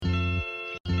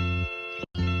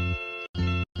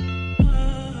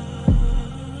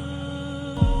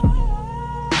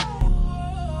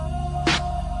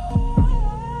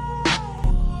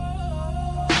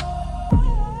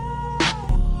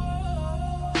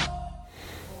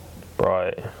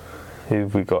Right, who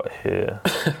have we got here?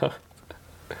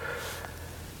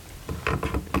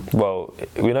 Well,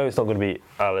 we know it's not going to be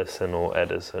Alisson or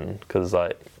Ederson because,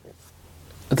 like,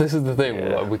 this is the thing.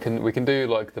 Yeah. Like, we can do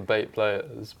like the bait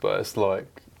players, but it's like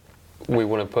we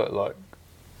want to put like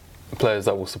players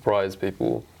that will surprise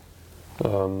people.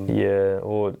 yeah,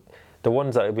 or the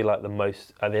ones that would be like the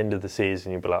most at the end of the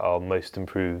season. You'd be like, oh, most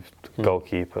improved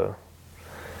goalkeeper,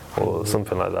 or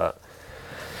something like that.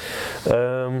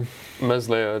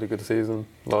 Meslier had a good season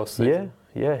last season.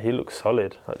 Yeah, he looks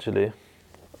solid actually.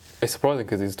 It's surprising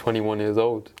because he's 21 years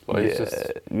old. Like, Yeah, it's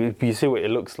just, you see what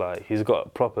it looks like. He's got a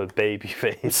proper baby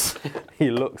face. He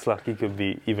looks like he could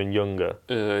be even younger.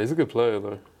 yeah, he's a good player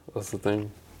though. That's the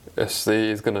thing.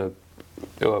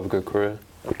 He'll have a good career.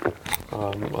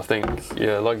 I think,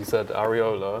 yeah, like you said,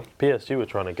 Areola. PSG were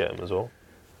trying to get him as well.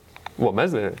 What,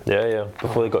 Meslier? Yeah.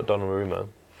 Before they got Donnarumma,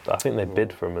 I think they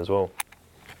bid for him as well.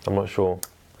 I'm not sure.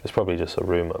 It's probably just a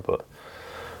rumour, but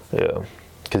yeah,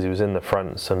 because he was in the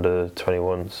France under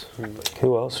 21s.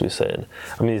 Who else were you saying?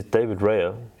 I mean, it's David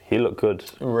Raya. He looked good.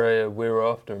 Raya, we were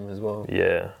after him as well.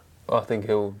 Yeah. I think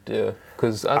he'll, yeah.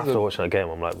 Because After watching that game,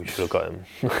 I'm like, we should have got him.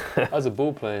 as a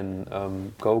ball playing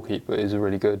goalkeeper, he's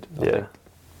really good. I Yeah. think.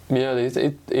 Yeah,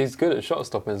 he's good at shot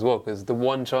stopping as well. Because the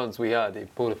one chance we had, he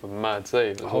pulled off a mad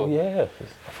save as well. Oh yeah,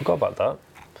 I forgot about that.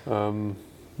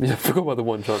 Yeah, I forgot about the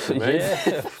one chance we made. Yeah,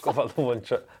 I forgot about the one.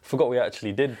 Forgot we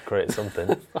actually did create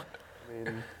something.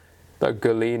 That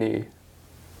Galini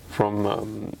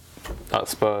from at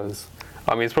Spurs.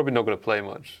 I mean, he's probably not going to play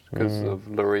much because of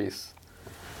Lloris.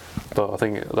 But I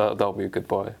think that'll be a good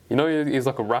buy. You know, he's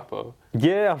like a rapper.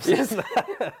 Yeah, I've seen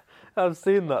that. I've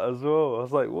seen that as well. I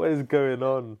was like, what is going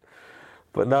on?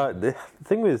 But no, the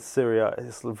thing with Serie A,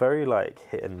 it's very like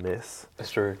hit and miss.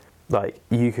 That's true. Like,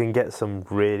 you can get some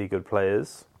really good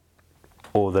players,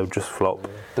 or they'll just flop.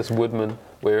 This Woodman,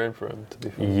 we're in for him, to be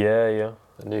fair. Yeah.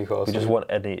 At Newcastle. We just want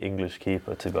any English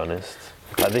keeper, to be honest.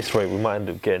 At this rate, we might end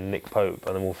up getting Nick Pope,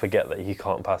 and then we'll forget that he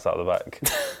can't pass out the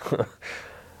back.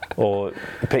 Or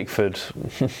Pickford.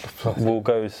 We'll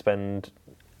go spend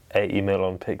 80 mil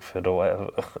on Pickford or whatever.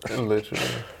 Literally.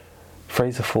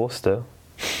 Fraser Forster.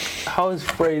 How is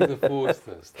Fraser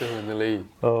Forster still in the league?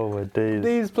 Oh my days.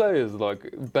 These players like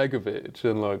Begovic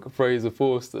and like Fraser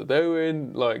Forster, they're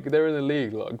in the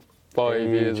league like 5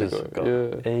 years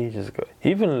ago. Yeah. Ages ago.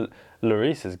 Even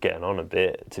Lloris is getting on a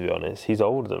bit, to be honest. He's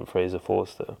older than Fraser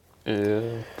Forster.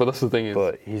 Yeah, but that's the thing is,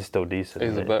 but he's still decent.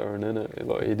 he's a veteran, isn't it?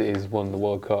 Like he's won the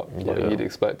World Cup. Like Yeah. you'd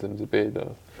expect him to be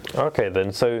though. Okay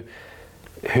then. So,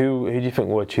 who do you think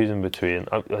we're choosing between?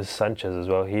 Sanchez as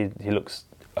well. He looks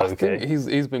I okay. think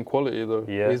he's been quality though.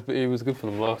 Yeah. He was good for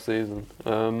them last season.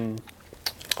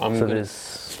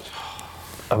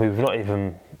 We've not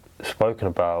even spoken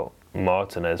about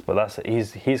Martinez, but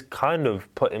he's kind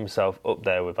of put himself up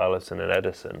there with Alisson and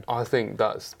Ederson. I think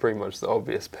that's pretty much the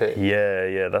obvious pick.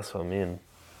 Yeah, that's what I mean.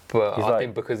 But He's I like-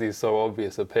 think because he's so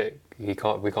obvious a pick, we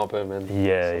can't put him in.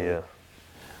 Yeah.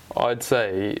 I'd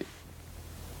say.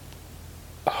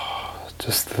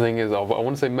 Just the thing is, I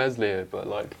want to say Meslier, but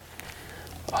like,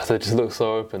 they just look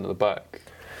so open at the back.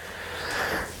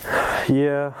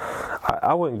 Yeah,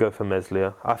 I wouldn't go for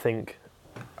Meslier. I think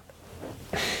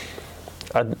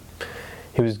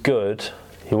he was good.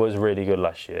 He was really good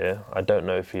last year. I don't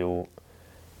know if he'll,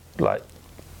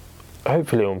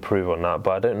 hopefully he'll improve on that,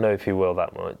 but I don't know if he will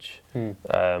that much. And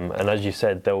as you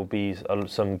said, there will be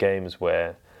some games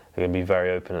where they're going to be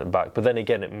very open at the back. But then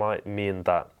again, it might mean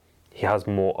that he has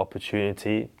more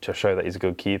opportunity to show that he's a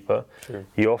good keeper. True.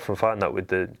 You often find that with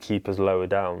the keepers lower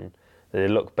down, they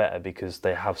look better because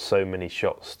they have so many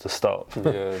shots to stop.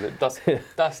 Yeah,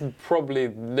 that's probably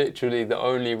literally the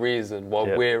only reason why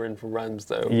Yep. we're in for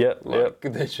Ramsdale. Yep,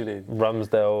 Literally.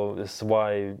 Ramsdale, this is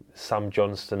why Sam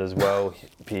Johnston as well.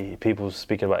 People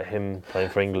speaking about him playing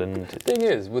for England. Thing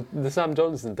is, with the Sam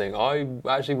Johnson thing, I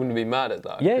actually wouldn't be mad at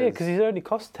that. Yeah, because he's only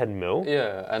cost 10 mil.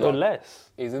 Yeah, and Or like, less.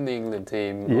 he's in the England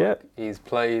team. Yeah. Like, he's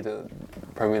played at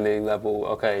Premier League level.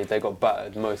 Okay, they got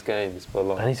battered most games, but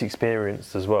like And he's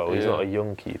experienced as well. He's Yeah. not a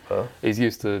young keeper. he's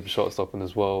used to shot stopping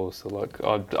as well. So like,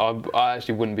 I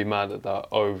actually wouldn't be mad at that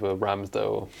over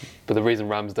Ramsdale. But the reason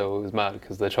Ramsdale is mad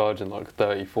because they're charging like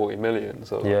 30, 40 million.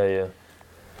 So Yeah.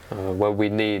 where we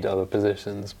need other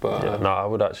positions, but No, I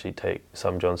would actually take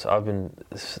Sam Johnson. I've been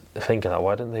thinking that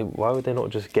why would they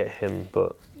not just get him?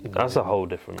 But that's a whole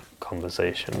different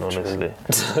conversation, honestly.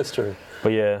 that's true.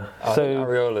 But yeah, I so think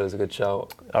Areola is a good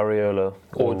shout. Areola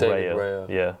Or David Raya. Raya.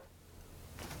 Yeah.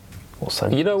 Or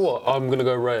Sanchez. You know what? I'm gonna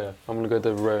go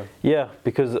David Raya. Yeah,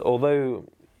 because although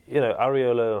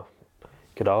Areola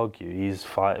could argue he's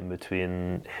fighting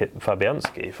between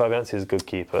Fabianski. Fabianski is a good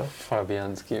keeper.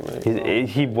 Fabianski, mate.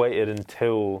 He waited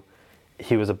until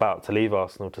he was about to leave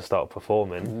Arsenal to start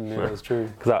performing. Yeah, that's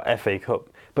true. Because that FA Cup.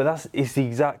 But it's the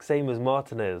exact same as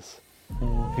Martinez. We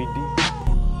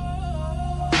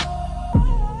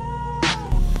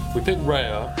picked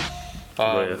Raya.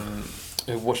 Raya.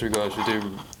 What should we go? Should we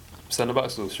do centre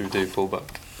backs or should we do full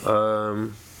back?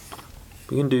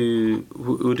 We can do.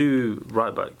 We'll do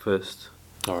right back first.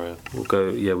 Oh yeah. We'll go.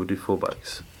 Yeah, we'll do full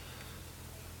backs.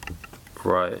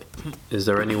 Right. Is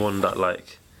there anyone that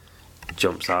like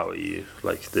jumps out at you?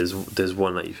 Like, there's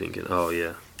one that you're thinking, oh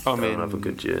yeah, I mean, they'll have a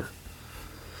good year.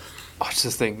 I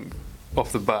just think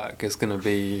off the back it's going to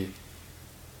be.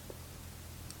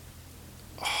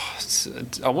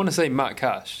 I want to say Matt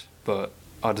Cash, but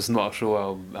I'm just not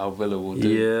sure how Villa will do.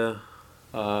 Yeah.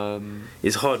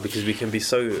 It's hard because we can be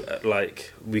so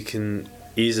like we can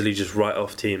easily just write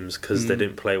off teams because they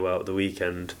didn't play well at the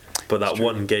weekend. But that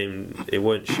one game, it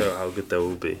won't show how good they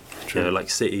will be. True. You know, like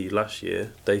City last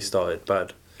year, they started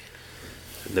bad.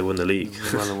 They won the league.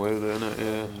 Well away with it, innit?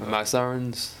 Yeah. Max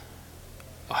Aarons,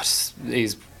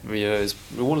 he's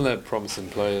one of their promising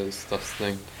players. That's the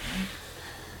thing.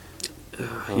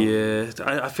 Yeah,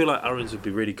 I feel like Aarons would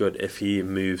be really good if he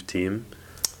moved team.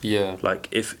 Yeah. Like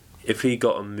if he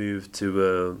got a move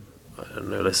to I don't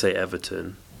know, let's say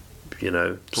Everton, you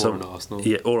know, Or an Arsenal.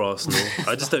 Yeah, or Arsenal.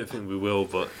 I just don't think we will,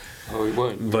 but. Oh, he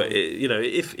won't. But you know,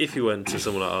 if he went to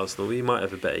someone like Arsenal, he might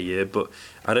have a better year. But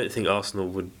I don't think Arsenal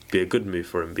would be a good move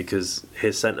for him because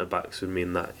his centre backs would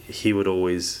mean that he would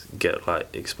always get like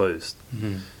exposed.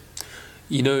 Mm-hmm.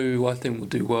 You know who I think will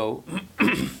do well?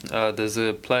 There's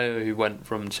a player who went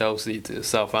from Chelsea to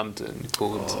Southampton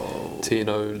called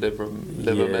Tino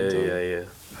Livramento. Yeah.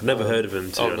 I've never heard of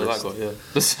him, to be honest.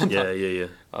 That guy, Yeah.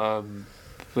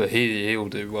 But he'll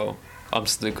do well. I'm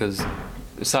just because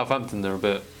Southampton they're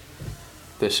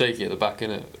shaky at the back,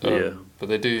 innit? But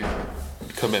they do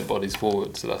commit bodies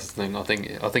forward, so that's the thing. I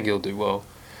think he'll do well.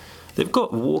 They've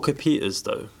got Walker Peters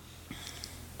though.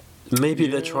 Maybe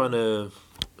they're trying to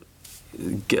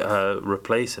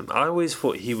replace him. I always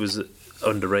thought he was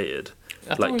underrated.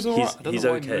 I thought he was alright. He's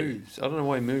okay. I don't know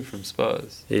why he moved from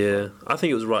Spurs. Yeah, I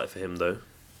think it was right for him though.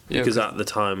 Yeah, because at the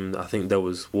time, I think there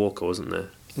was Walker, wasn't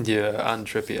there? Yeah, and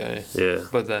Trippier. Yeah.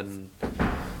 But then,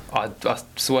 I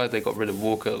swear they got rid of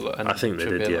Walker and I think they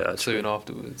Trippier did, yeah, soon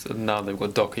afterwards. And now they've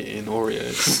got Doherty and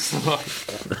Aurier.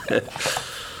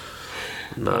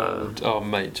 No. Oh,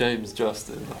 mate, James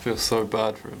Justin. I feel so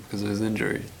bad for him because of his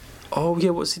injury. Oh, yeah,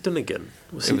 what's he done again?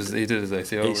 He did his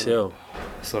ACL. ACL.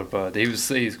 So bad.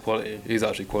 He's quality. He's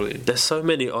actually quality. There's so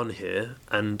many on here,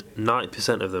 and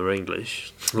 90% of them are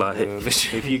English. Like,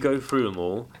 if you go through them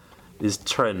all, there's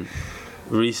Trent,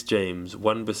 Reece James,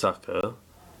 Wan-Bissaka,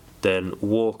 then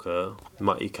Walker,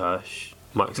 Matty Cash,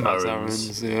 Max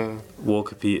Aarons,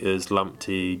 Walker Peters,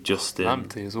 Lamptey, Justin.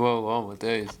 Lamptey as well, oh my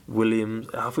days. Williams,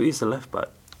 I thought he's the left back.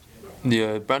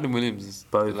 Yeah, Brandon Williams is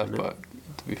both the left back,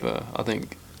 to be fair, I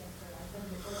think.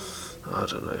 I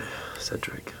don't know.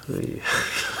 Cedric.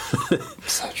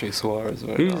 Cedric Suarez.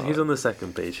 Who's on the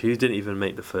second page? Who didn't even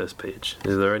make the first page?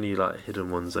 Is there any like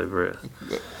hidden ones over it?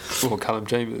 Or Callum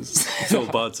Chambers. Phil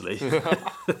Bardsley.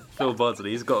 Phil Bardsley.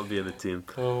 He's got to be in the team.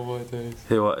 Oh my days.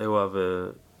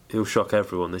 He'll shock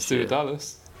everyone this year.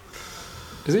 Dallas.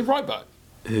 Is he right back?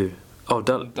 Who? Oh,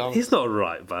 Dallas. He's not a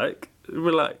right back.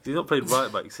 Relax. He's not played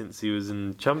right back since he was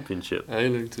in Championship.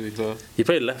 To be fair. He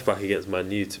played left back against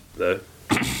Man U though.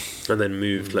 And then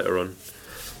moved later on,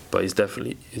 but he's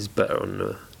better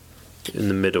on in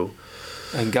the middle.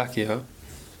 And Ngakia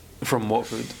from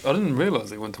Watford. I didn't realise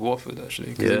he went to Watford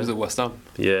actually because he was at West Ham.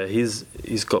 Yeah, he's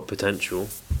got potential.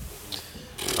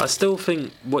 I still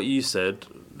think what you said,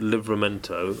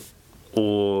 Livramento,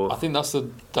 or I think that's a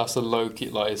low key.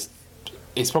 Like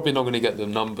he's probably not going to get the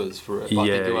numbers for it. But I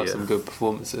think he'll have some good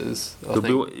performances.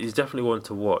 He's definitely one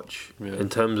to watch in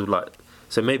terms of like.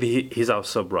 So maybe he's our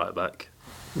sub right back.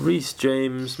 Reece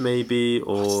James, maybe,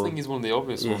 or... I just think he's one of the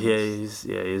obvious ones. Yeah, he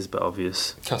is a bit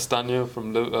obvious. Castagna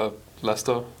from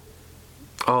Leicester.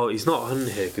 Oh, he's not on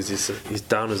here because he's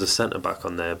down as a centre-back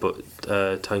on there, but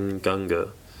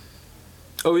Tanganga...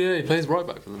 Oh, yeah, he plays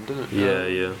right-back for them, doesn't he? Yeah.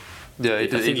 Yeah, I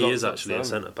think he is actually a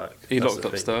centre-back. He locked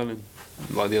up Sterling,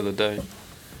 like the other day.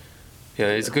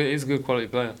 Yeah, he's a good quality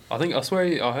player. I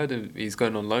swear I heard he's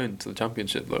going on loan to the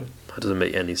Championship though. That doesn't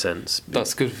make any sense.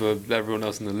 That's good for everyone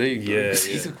else in the league. Yeah,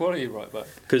 he's a quality right back.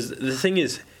 Because the thing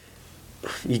is,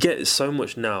 you get so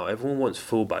much now. Everyone wants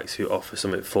fullbacks who offer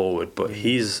something forward, but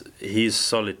he's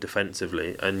solid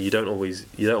defensively, and you don't always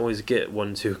get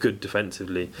ones who are good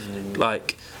defensively,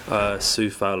 like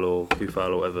Soufal or Koufal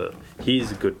or whatever.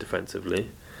 He's good defensively.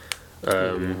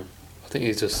 I think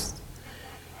he's just,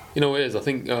 you know what it is. I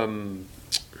think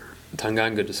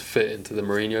Tanganga just fit into the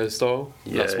Mourinho style.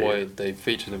 That's why they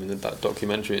featured him in that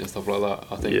documentary and stuff like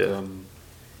that. I think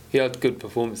he had good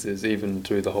performances even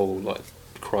through the whole like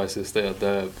crisis they had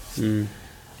there.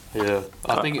 Yeah,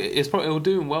 I think it'll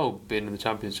do him well being in the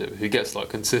Championship. If he gets like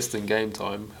consistent game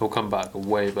time, he'll come back a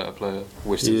way better player,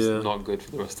 which is not good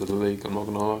for the rest of the league. I'm not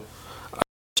gonna lie.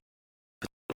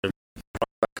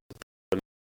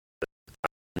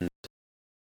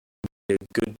 A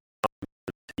good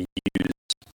to use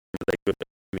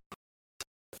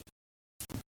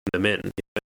them in.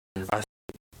 I think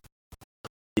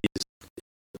he's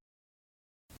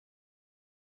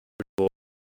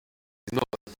not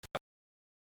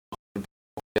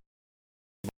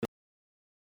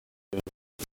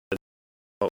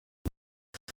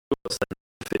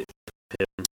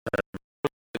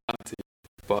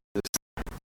but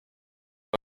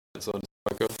it's on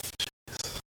striker.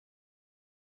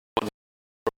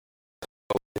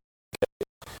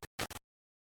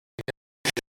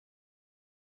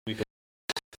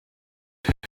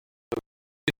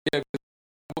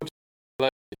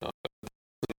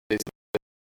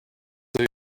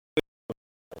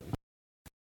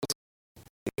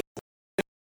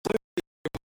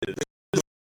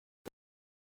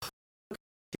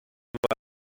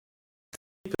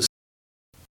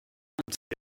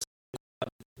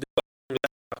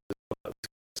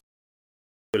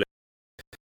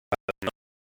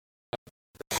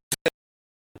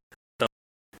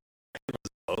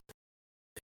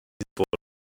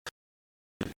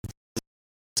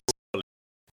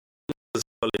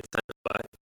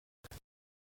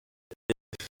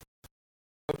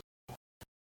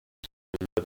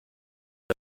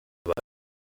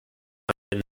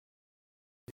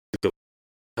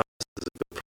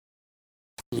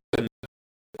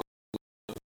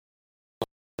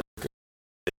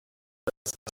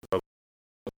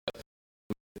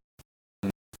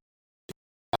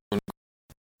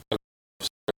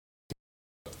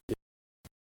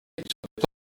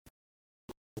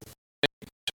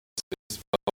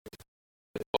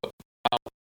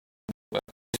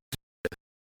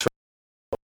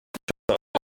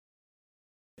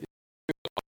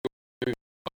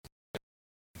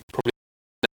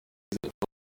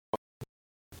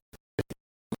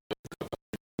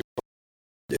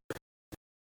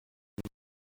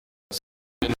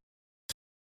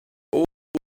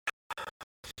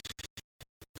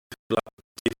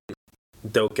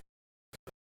 they'll get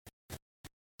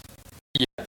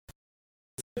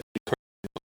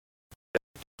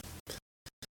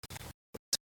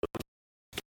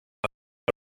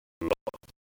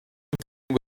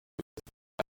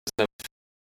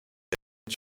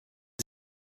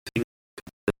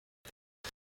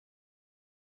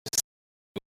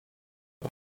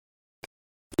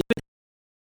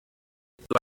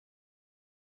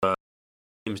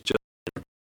teams just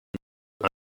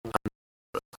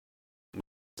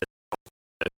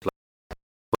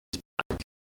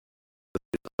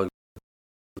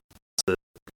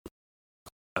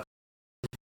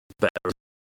better.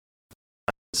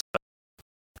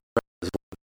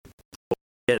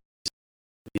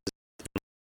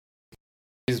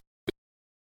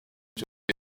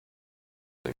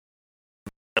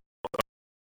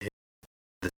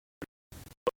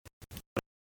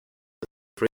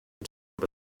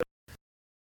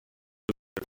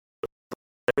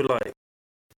 Like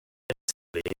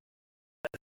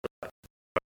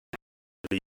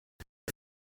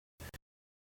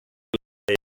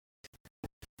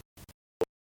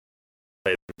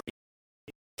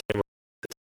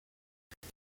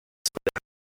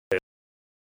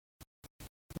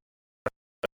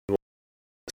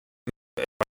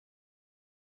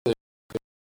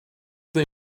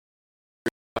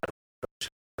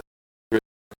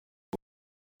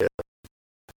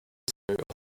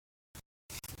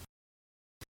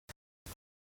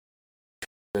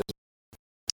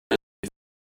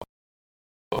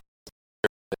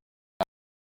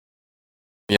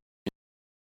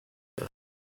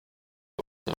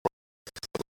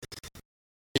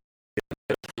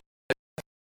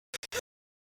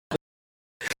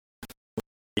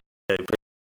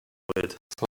with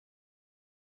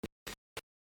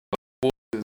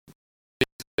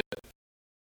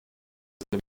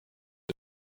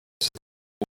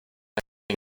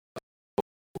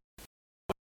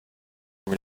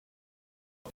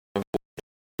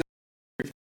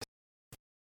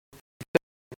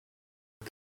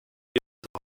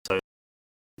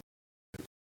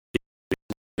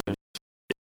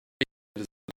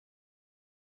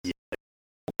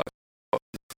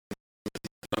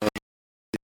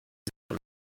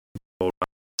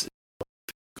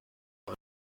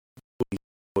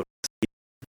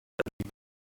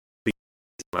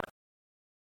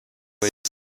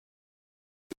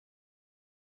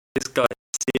This guy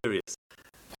is serious.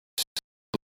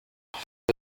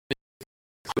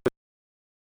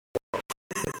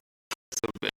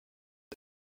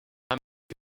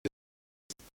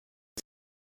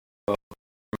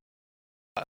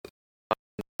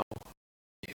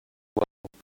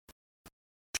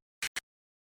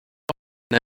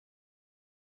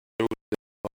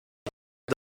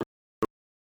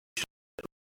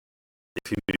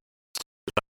 If you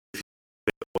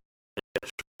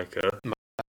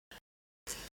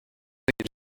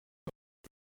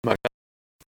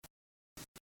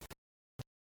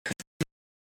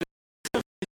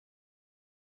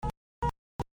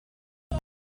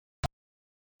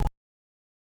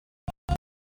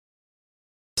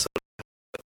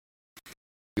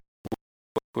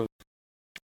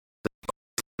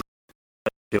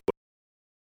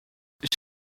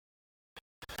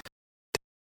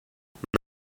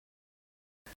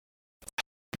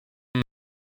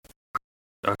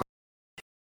striker.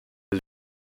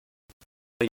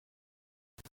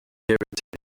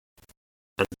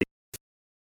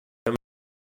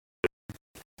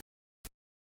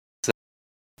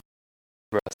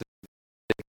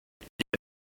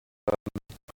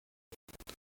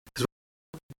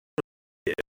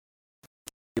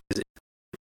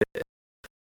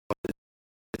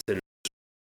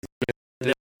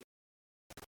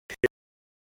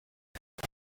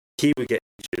 He would get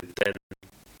injured, then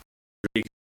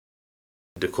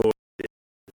decor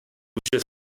was just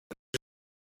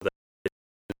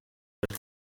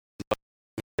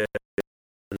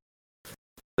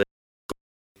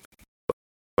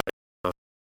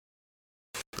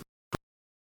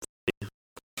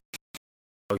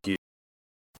argue.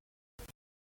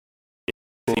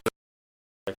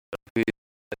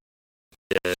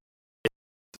 Yeah.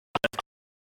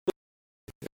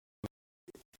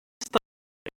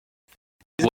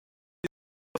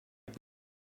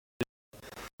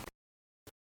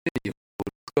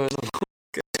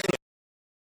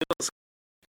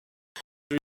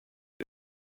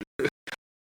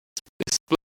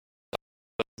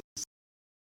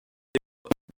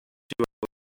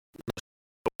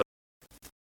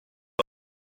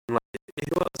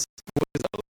 It was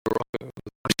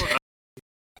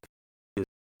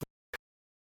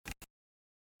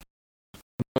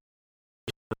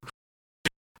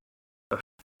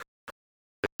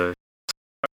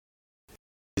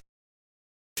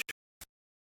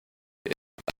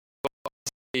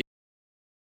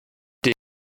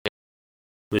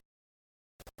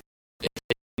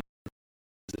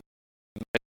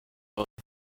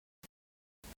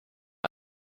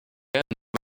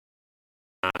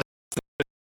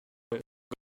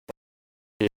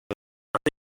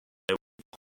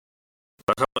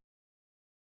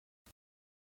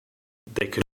they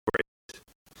could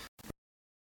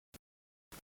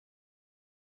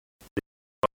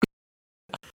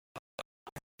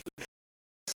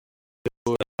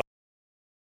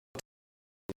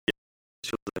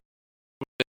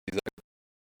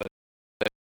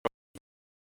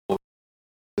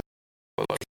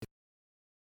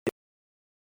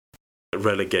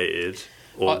relegated,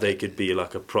 or they could be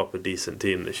like a proper decent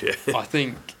team this year. I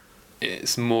think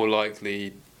it's more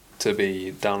likely to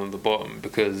be down at the bottom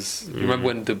because you remember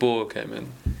when De Boer came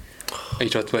in? He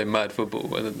tried to play mad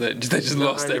football and they just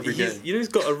lost every game. You know, he's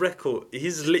got a record.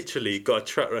 He's literally got a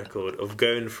track record of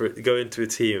going to a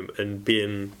team and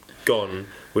being gone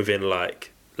within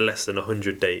like less than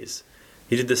 100 days.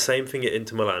 He did the same thing at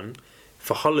Inter Milan.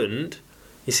 For Holland,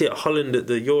 you see at Holland at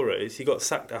the Euros, he got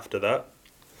sacked after that.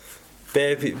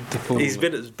 He's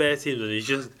been at bare teams and he's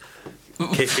just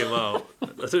kick him out. I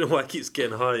don't know why he keeps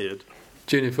getting hired.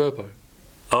 Junior Firpo.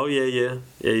 Oh yeah,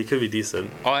 he could be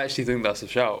decent. I actually think that's a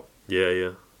shout.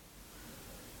 Yeah.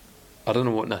 I don't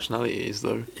know what nationality he is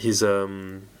though. He's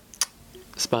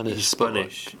Spanish. He's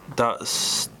Spanish.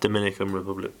 That's Dominican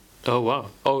Republic. Oh wow.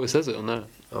 Oh, it says it on there.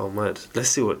 Oh mad. Let's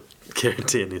see what Kieran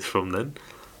Tierney is from then.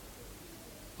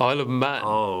 Isle of Man.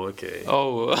 Oh, okay.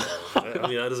 Oh. I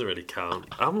mean, that doesn't really count.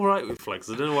 I'm alright with flags.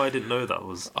 I don't know why I didn't know that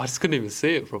was. I just couldn't even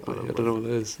see it properly. I don't know what it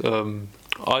is.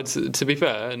 To be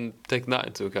fair, and taking that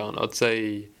into account, I'd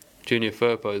say Junior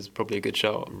Firpo is probably a good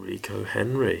shout. Rico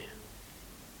Henry.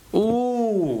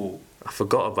 Ooh. I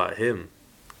forgot about him.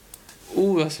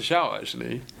 Ooh, that's a shout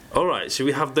actually. Alright, so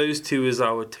we have those two as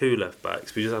our two left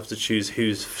backs. We just have to choose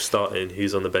who's starting,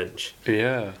 who's on the bench.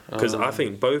 Yeah. Because I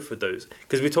think both of those.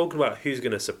 Because we're talking about who's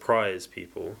going to surprise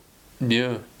people.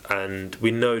 Yeah. And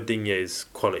we know Digne's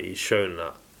quality, shown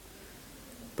that.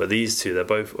 But these two, they're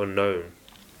both unknown.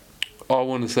 I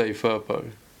want to say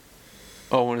Firpo.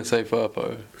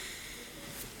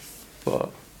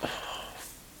 But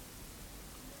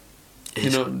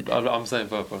I'm saying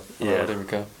Firpo. Yeah. I don't even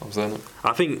care. I'm saying it.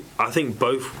 I think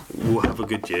both will have a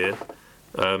good year.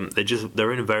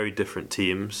 They're in very different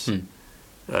teams.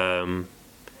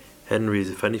 Henry's,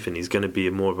 if anything, he's going to be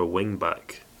more of a wing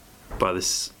back by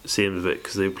this seems of it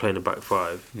because they were playing a back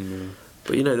five.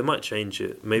 But they might change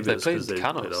it. Maybe They that's because played they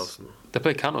Canos. played Arsenal. They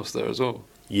played Canos there as well.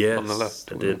 Yes, on the left.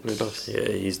 they when did. they played us. Yeah,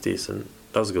 he's decent.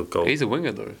 That was a good goal. He's a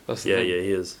winger though. That's the yeah, thing.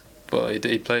 he is. But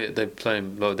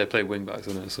they play wing backs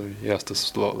in it, so he has to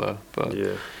slot there. But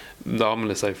Yeah. no, I'm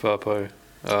gonna say Firpo.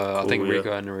 I think yeah.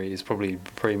 Rico Henry is probably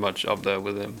pretty much up there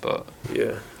with him, but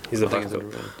Yeah, he's a I think he's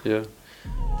backup. underrated. Yeah.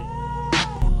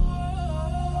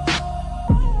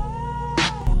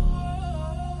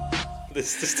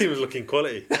 This team is looking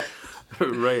quality.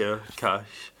 Raya,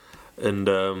 Cash, and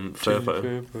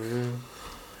Firpo.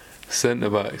 Centre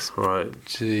backs. Right.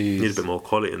 Jeez. Need a bit more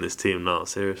quality in this team now,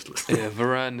 seriously. Yeah,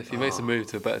 Varane. If he makes a move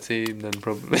to a better team, then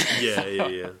probably.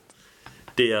 yeah.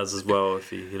 Diaz as well, if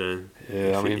he,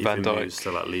 Yeah, I mean if Van he Dijk. moves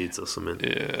to like Leeds or something.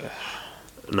 Yeah.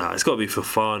 Nah, it's got to be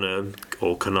Fofana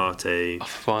or Konate.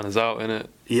 Fofana's out, innit?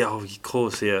 Yeah, of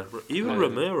course, yeah. Even Yeah.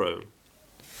 Romero,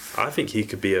 I think he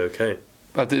could be okay.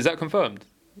 Is that confirmed?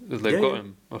 They've Yeah, got yeah.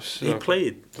 him. Oh, shit. He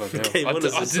played. Bloody He hell. came on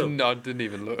as a sub. I didn't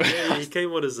even look. Yeah, he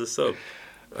came on as a sub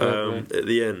at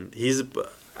the end.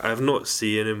 I've not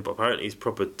seen him, but apparently he's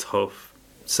proper tough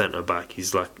centre back.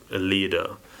 He's like a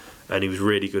leader, and he was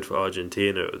really good for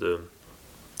Argentina at the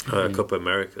Copa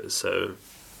America. So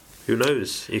who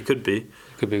knows? He could be.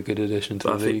 Could be a good addition to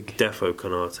But the I league. think Defo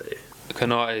Konate.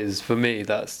 Konate is, for me,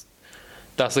 that's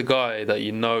a guy that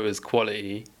is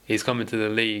quality. He's coming to the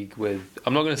league with,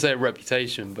 I'm not going to say a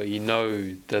reputation, but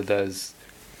that there's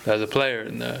a player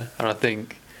in there. And I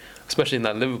think, especially in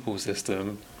that Liverpool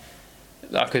system,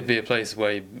 that could be a place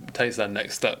where he takes that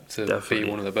next step to Definitely. be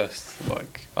one of the best.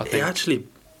 I think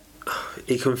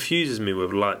It confuses me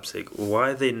with Leipzig.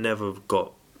 Why they never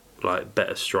got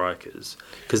better strikers?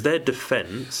 Because their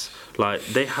defence,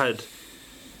 they had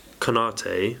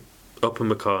Konate,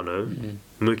 Upamecano,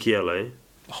 Mukiele,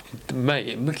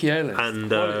 mate, Mukiele and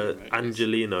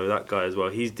Angelino, that guy as well.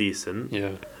 He's decent.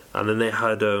 Yeah. And then they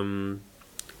had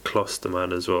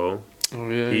Klosterman as well. Oh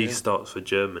yeah. He yeah. starts for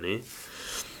Germany.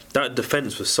 That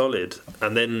defence was solid,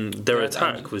 and then their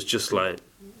attack was just Yeah,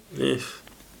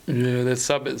 there's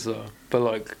Sabitzer,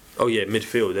 but oh yeah,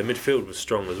 midfield. Their midfield was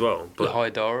strong as well. But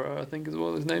Haidara, I think, is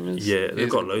what his name is. yeah, they've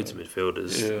He's got a- loads of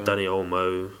midfielders. Yeah. Danny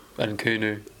Olmo. and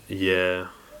Kunu. Yeah.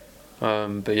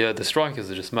 But yeah, the strikers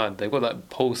are just mad. They've got that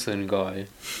Paulson guy.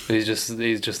 He's just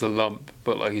a lump,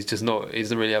 but he's just not. He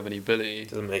doesn't really have any ability.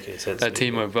 Doesn't make any sense. That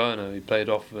to me, Timo Werner, he played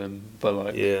off of him,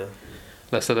 but Yeah.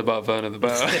 less said about Werner the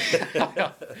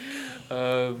better.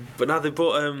 But now they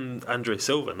bought Andre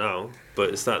Silva now, but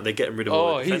it's that they're getting rid of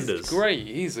all the defenders. He's great.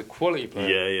 He's a quality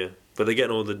player. Yeah. But they're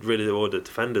getting rid of all the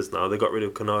defenders now. They got rid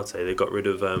of Konate. They got rid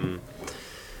of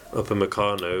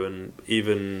Upamecano, and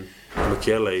even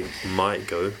Mukiele might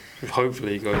go.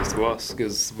 Hopefully he goes to us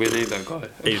because we need that guy.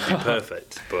 He'd be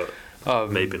perfect, but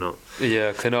maybe not.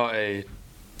 Yeah, Konate.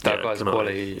 That guy's Konate,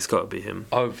 quality. It's got to be him.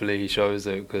 Hopefully he shows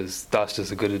it because that's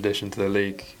just a good addition to the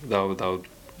league. That would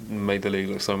make the league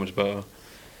look so much better.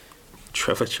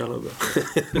 Trevor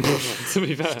Chalobah. To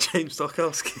be fair, James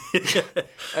Tarkowski.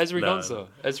 Esri No. Konsa.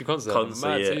 Esri Konsa had a Konsa,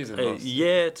 mad yeah. season. Hey, last.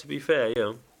 yeah, to be fair,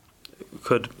 yeah.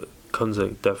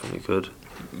 Konsa definitely could.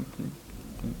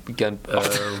 Gen, I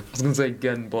was going to say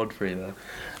Gen Bodfrey there.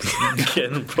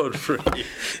 Ken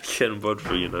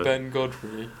Bodfrey, Ben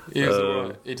Godfrey. He was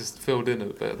alright. He just filled in a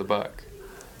bit at the back.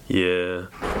 Yeah.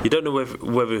 You don't know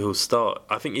whether he'll start.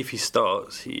 I think if he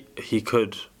starts, he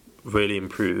could really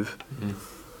improve.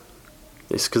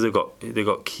 It's because they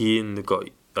got Keane, they've got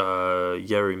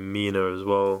Yerry Mina as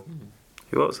well.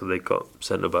 Who else have they got?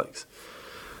 Centre backs.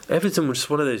 Everton was just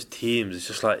one of those teams. It's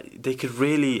just they could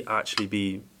really actually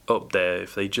be up there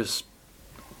if they just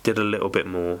did a little bit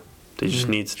more. They just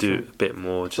need to do a bit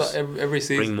more. It's Just every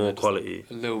season bring more they're just quality.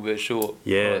 a little bit short.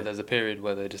 Yeah. There's a period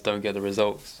where they just don't get the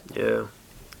results. Yeah.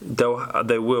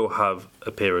 They will have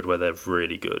a period where they're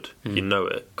really good. You know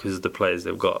it because of the players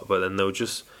they've got. But then they'll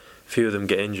just, few of them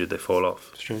get injured, they fall off.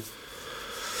 It's true.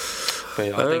 But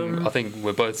yeah, I think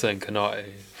we're both saying Konate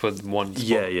for one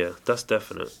spot. Yeah, that's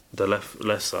definite. The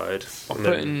left side. I'm And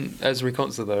then- putting Esri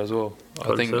Konsa there as well.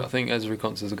 I think Esri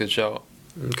Konsa is a good shout.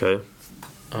 Okay.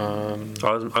 Um,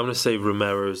 I'm going to say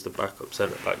Romero is the backup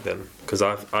centre back then, because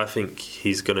I think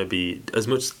he's going to be, as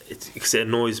much because it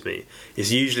annoys me.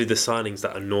 It's usually the signings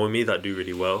that annoy me that do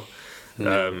really well.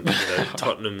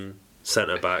 Tottenham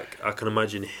centre back. I can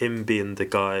imagine him being the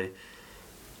guy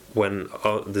when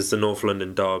there's the North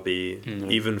London derby,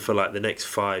 even for the next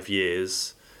 5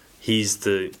 years. he's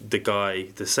the guy.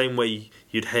 The same way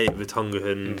you'd hate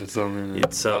Vertonghen,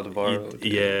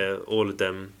 all of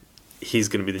them. He's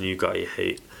going to be the new guy you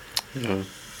hate. Yeah.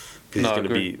 He's going to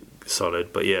be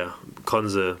solid. But yeah,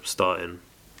 Konza starting.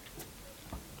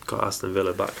 Got Aston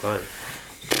Villa back line.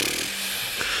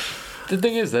 The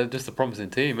thing is, they're just a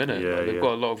promising team, innit? Yeah, they've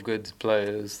got a lot of good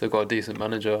players. They've got a decent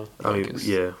manager.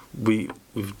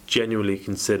 We've genuinely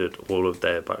considered all of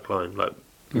their back line. Like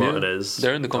Martinez.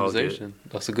 They're in the conversation.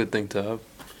 Target. That's a good thing to have.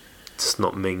 It's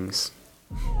not Mings.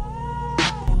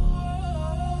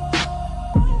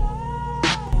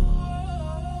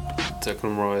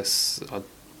 Declan Rice,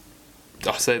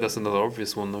 I say that's another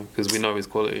obvious one though, because we know his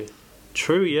quality.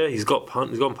 True, yeah, he's gone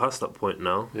past that point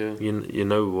now. Yeah, you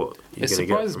know what you're it going to get. It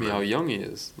surprises me how young he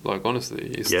is. Like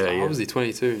honestly, how was he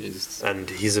 22? And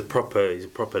he's a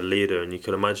proper leader, and you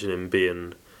can imagine him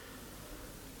being.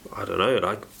 I don't know.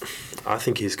 Like, I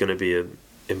think he's going to be an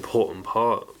important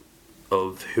part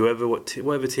of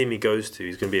whatever team he goes to.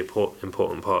 He's going to be an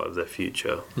important part of their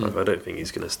future. Like, I don't think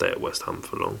he's going to stay at West Ham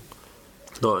for long.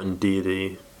 Not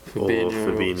Ndidi or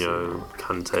Fabinho,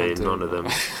 Kante, none of them.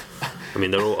 I mean,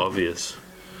 they're all obvious,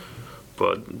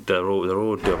 but they're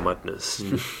all doing madness.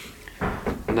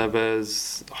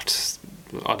 Neves,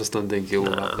 I just don't think he'll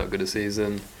have that good a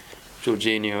season.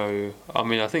 Jorginho, I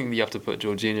mean, I think you have to put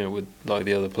Jorginho with like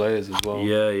the other players as well.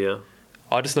 Yeah.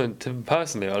 I just don't.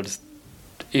 Personally,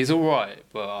 he's all right,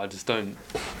 but I just don't.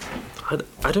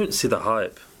 I don't see the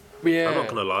hype. Yeah. I'm not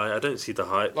gonna lie, I don't see the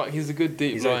hype. Like, he's a good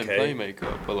deep line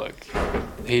playmaker, but like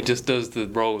he just does the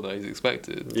role that he's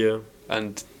expected. Yeah.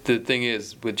 And the thing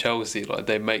is, with Chelsea, like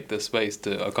they make the space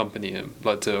to accompany him,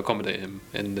 like to accommodate him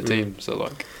in the team. So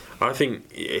like, I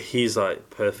think he's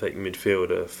like perfect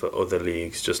midfielder for other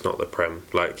leagues, just not the Prem.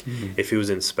 Like if he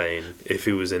was in Spain, if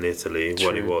he was in Italy,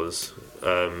 what he was,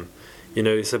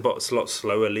 it's a lot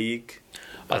slower league.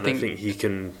 And I think he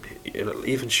can.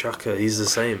 Even Xhaka, he's the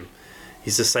same.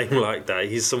 He's the same like that.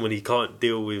 He's someone he can't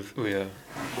deal with. Yeah.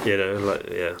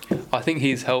 I think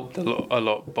he's helped a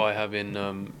lot by having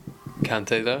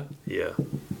Kante there. Yeah.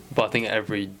 But I think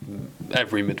every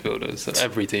midfielder, so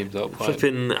every team's helped by him.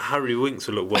 Flipping Harry Winks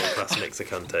will look world class next to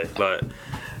Kante. Like,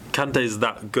 Kante's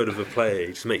that good of a player.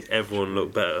 He just makes everyone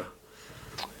look better.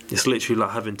 It's literally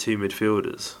like having two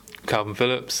midfielders. Calvin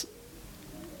Phillips.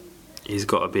 He's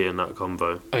got to be in that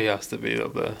combo. Oh, he has to be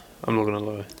up there. I'm not going to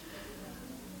lie.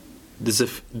 There's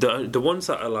the ones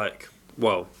that are like,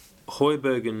 well,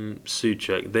 Højbjerg and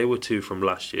Souček, they were two from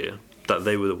last year. That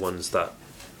they were the ones that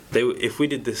if we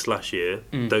did this last year,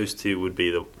 those two would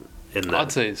be in there.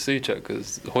 I'd say it's Souček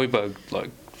because Højbjerg like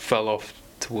fell off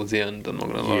towards the end. I'm not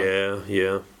gonna lie.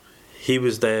 Yeah. He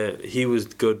was there. He was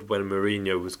good when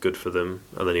Mourinho was good for them,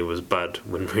 and then he was bad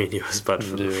when Mourinho was bad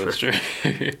for them. Yeah, that's true.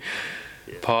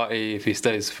 Partey, if he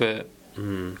stays fit.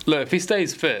 Look, if he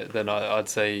stays fit, then I'd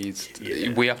say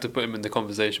we have to put him in the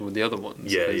conversation with the other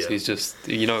ones. Yeah. He's just,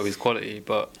 his quality,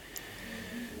 but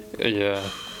yeah.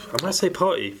 I might say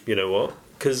Partey. You know what?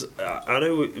 Because I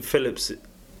know Phillips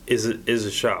is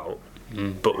a shout,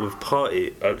 but with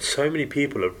Partey, so many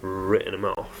people have written him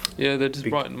off. Yeah, they're just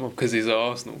writing him off because he's at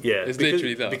Arsenal. Yeah, it's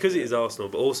literally that. Because it is Arsenal,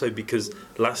 but also because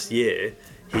last year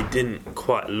he didn't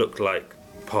quite look like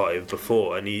Partey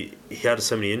before, and he had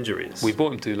so many injuries. We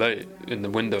bought him too late in the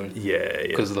window. Yeah.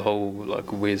 Because of the whole,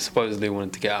 like, we supposedly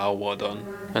wanted to get Alwar done,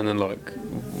 and then like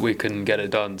we couldn't get it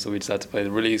done, so we just had to play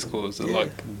the release clause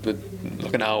like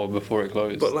an hour before it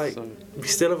closed. But we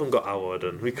still haven't got Alwar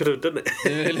done. We could have done it.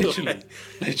 Yeah, literally.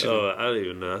 Oh, I don't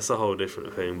even know. That's a whole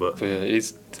different thing. But yeah,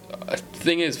 the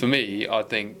thing is, for me, I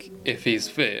think if he's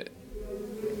fit,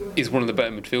 he's one of the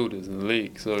better midfielders in the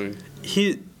league. So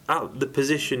at the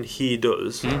position he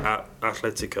does at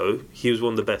Atletico, he was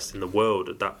one of the best in the world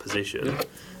at that position. Yeah.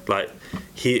 Like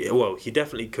he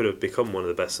definitely could have become one of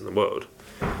the best in the world.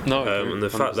 No, and the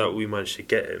 100%. Fact that we managed to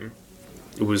get him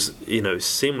was,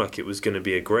 seemed like it was going to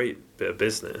be a great bit of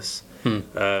business.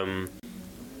 But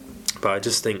I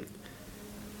just think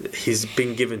he's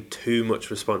been given too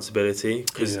much responsibility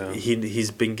because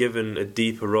he's been given a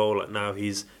deeper role. Like now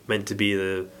he's meant to be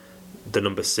the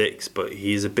number 6, but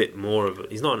he's a bit more of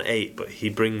he's not an 8, but he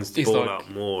brings the ball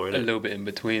out more. A little bit in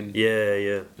between.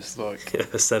 Yeah. It's like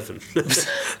a 7.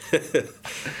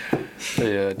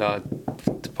 Yeah, no,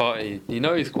 the Partey,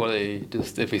 his quality.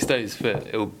 Just if he stays fit,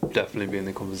 he'll definitely be in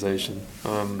the conversation.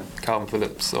 Calvin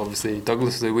Phillips, obviously.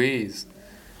 Douglas Luiz,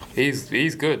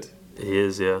 he's good. He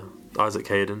is, yeah. Isaac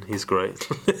Hayden, he's great.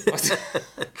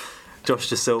 Josh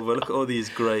De Silva, look at all these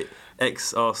great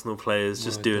ex-Arsenal players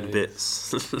just doing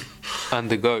bits. And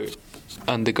the GOAT.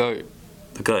 The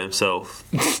GOAT himself.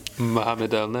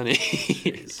 Mohamed El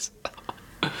Neni.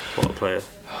 What a player.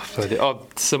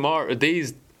 Samara.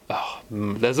 There's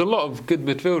a lot of good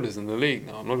midfielders in the league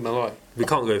now. I'm not gonna lie. We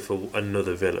can't go for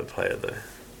another Villa player though.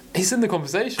 He's in the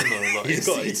conversation though. Like, He is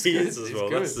as he's well.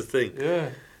 good. That's the thing. Yeah.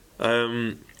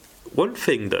 One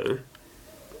thing though,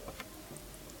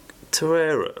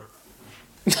 Torreira.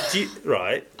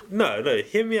 Right? No.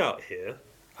 Hear me out here.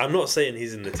 I'm not saying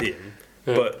he's in the team,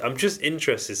 but I'm just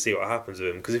interested to see what happens with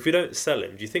him. Because if we don't sell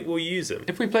him, do you think we'll use him?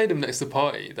 If we played him next to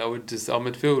Partey, our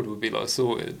midfield would be like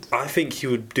sorted. I think he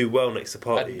would do well next to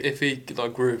Partey. If he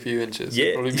like grew a few inches, Yeah.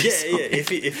 it'd probably be sorted.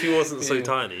 If he wasn't so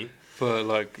tiny. But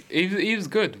like he was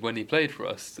good when he played for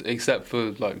us, except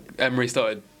for like Emery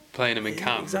started playing him in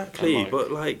camp. Exactly, and,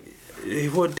 but like,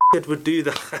 what dickhead would do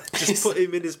that? Just put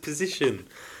him in his position.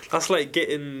 That's like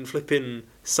getting flipping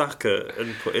Saka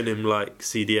and putting him like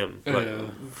CDM.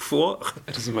 Like, for what?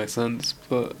 It doesn't make sense,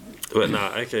 but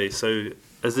Okay. So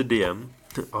as a DM,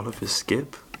 Oliver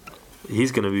Skip,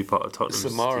 he's going to be part of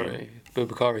Tottenham's team.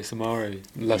 Bubakari Samari,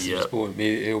 Leicester Sport,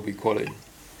 he'll be quality.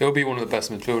 He'll be one of the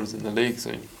best midfielders in the league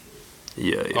soon.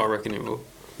 Yeah. I reckon he will.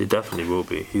 He definitely will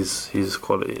be. He's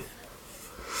quality.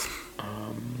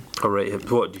 I rate him.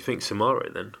 What do you think,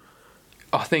 Samari then?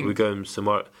 I think we go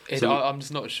Samari. I'm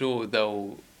just not sure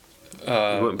they'll. He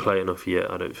won't play enough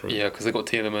yet, I don't think. Yeah, because they've got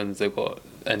Tielemans, they've got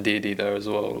Ndidi there as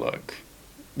well. Like,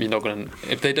 you're not gonna.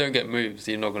 If they don't get moves,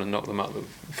 you're not gonna knock them out the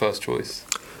first choice.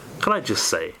 Can I just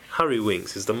say, Harry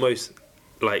Winks is the most.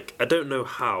 Like, I don't know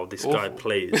how this guy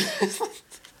plays.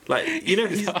 Like, you know,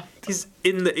 he's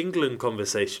in the England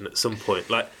conversation at some point.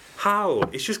 Like, how?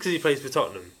 It's just because he plays for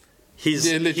Tottenham.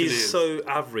 He's so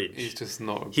average. He's just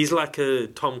not. He's like a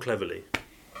Tom Cleverley.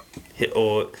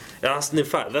 In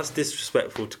fact, that's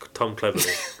disrespectful to Tom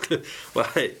Cleverley.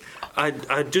 Like,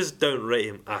 I just don't rate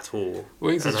him at all.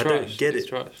 Winks is trash. I don't get it.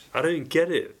 Trash. I don't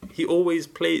get it. He always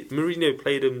played. Mourinho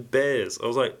played him Bears. I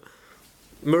was like,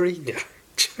 Mourinho,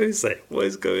 Jose, what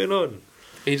is going on?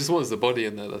 He just wants the body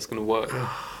in there that's going to work.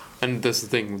 And that's the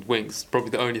thing with Winks. Probably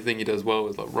the only thing he does well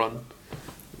is like run.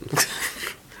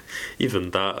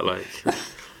 Even that, like.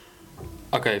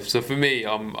 Okay, so for me,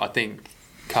 I think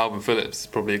Calvin Phillips is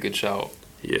probably a good shout.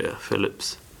 Yeah,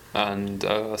 Phillips. And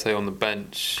I say on the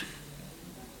bench,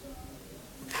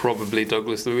 probably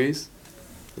Douglas Luiz.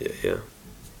 Yeah.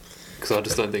 Because I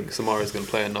just don't think Samara's going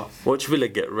to play enough. Watch Villa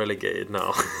get relegated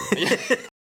now.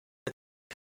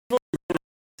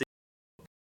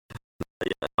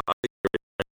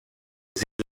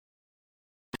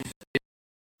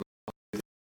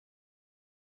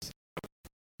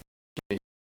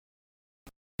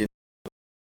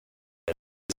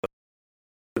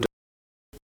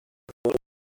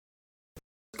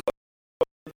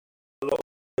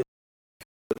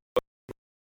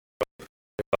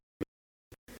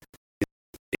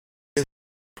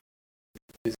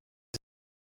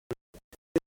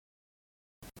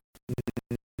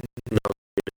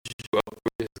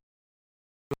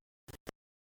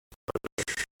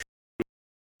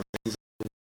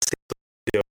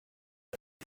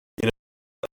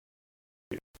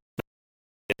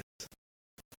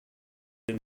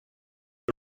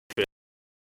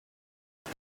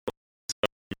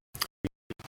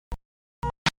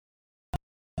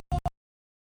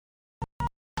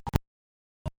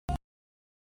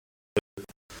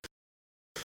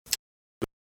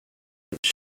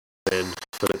 And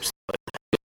Phillips.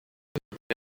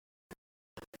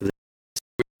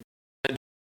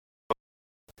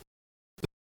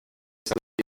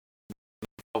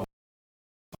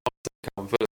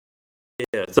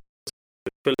 Yeah, so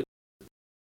Phillips.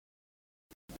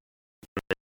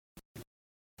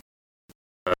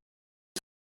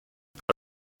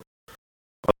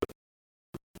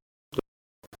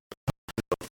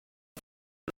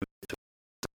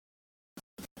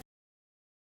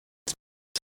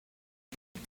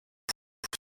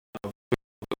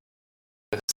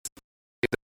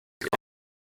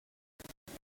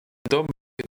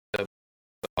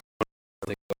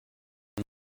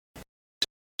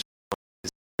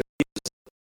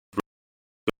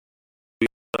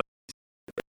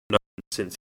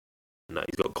 Since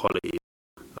he's got quality.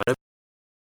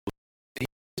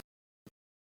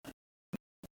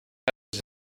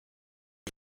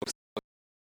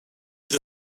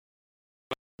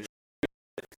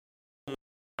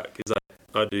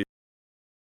 I do.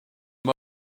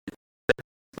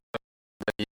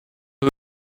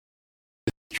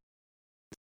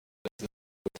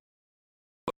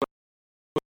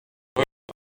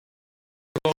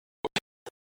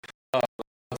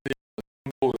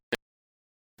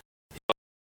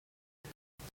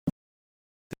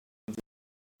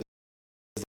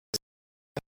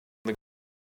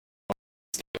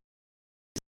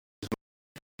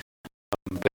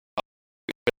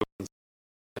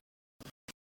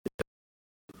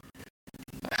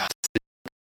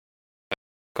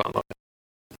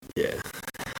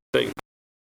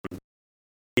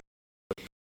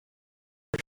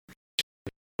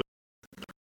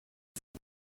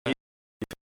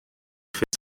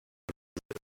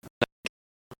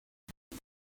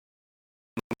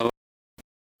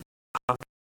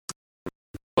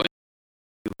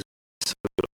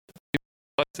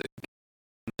 classic.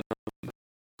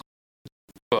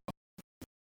 But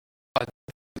I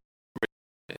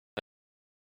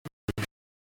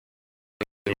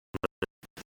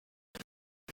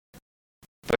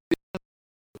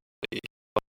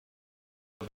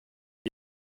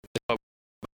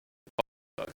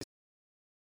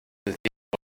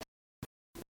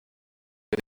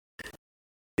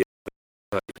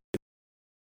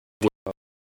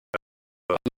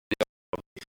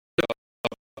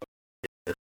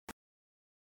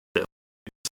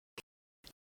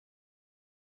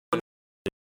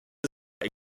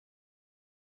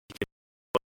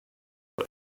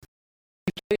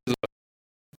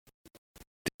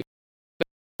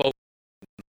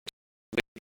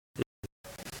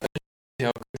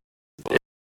yeah,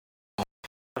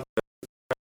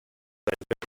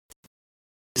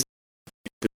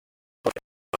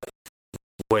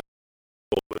 Way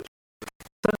forward.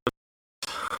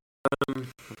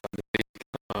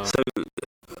 uh, So,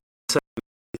 so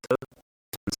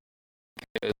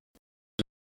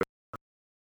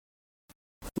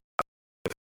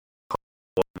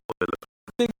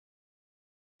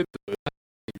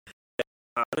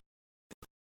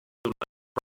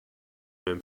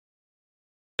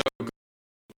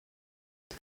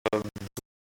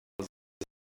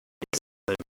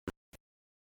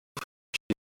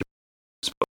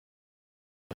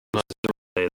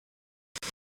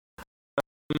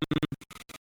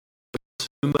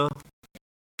Zuma,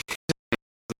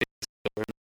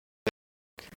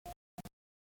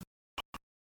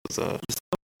 uh,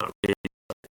 not really.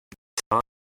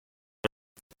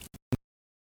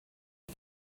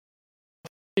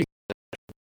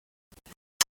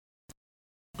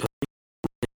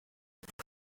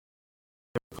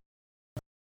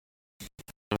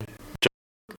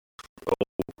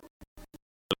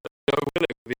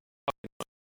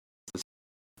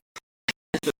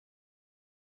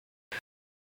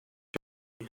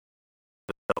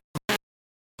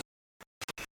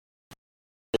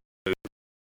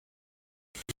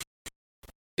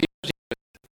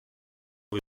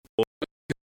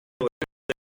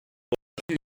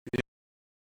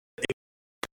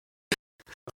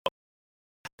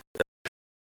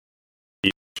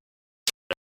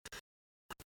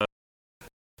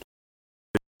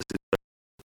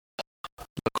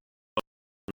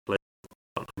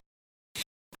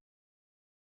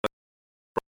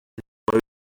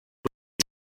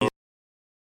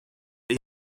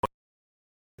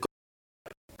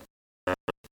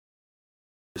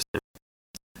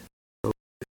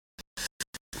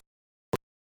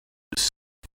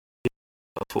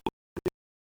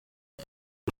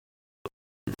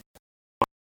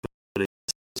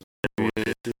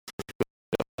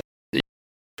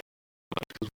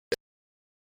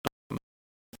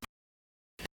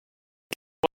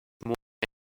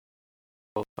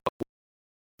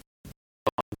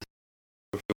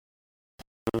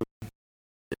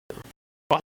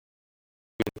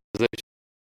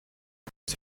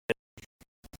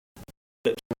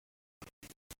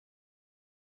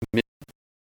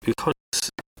 You can't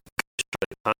just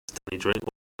straight past any drink.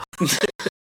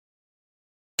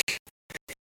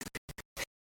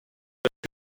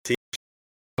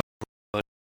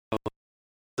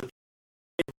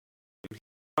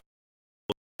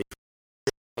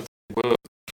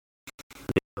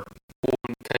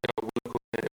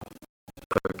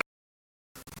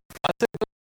 I think he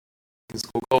can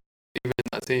score goals even in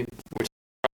that team, which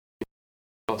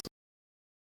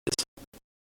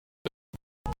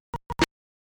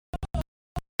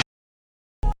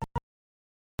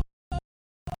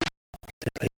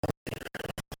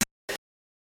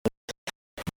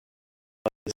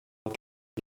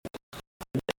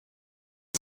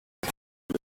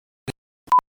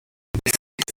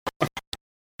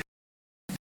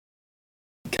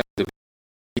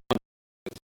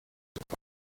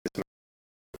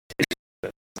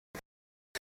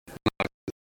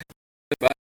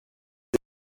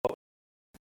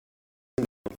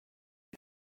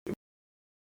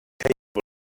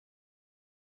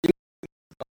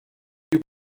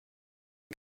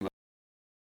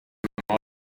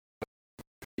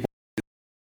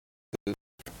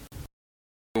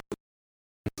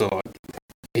so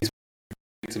he's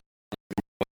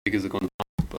figures have gone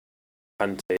down, but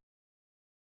Kante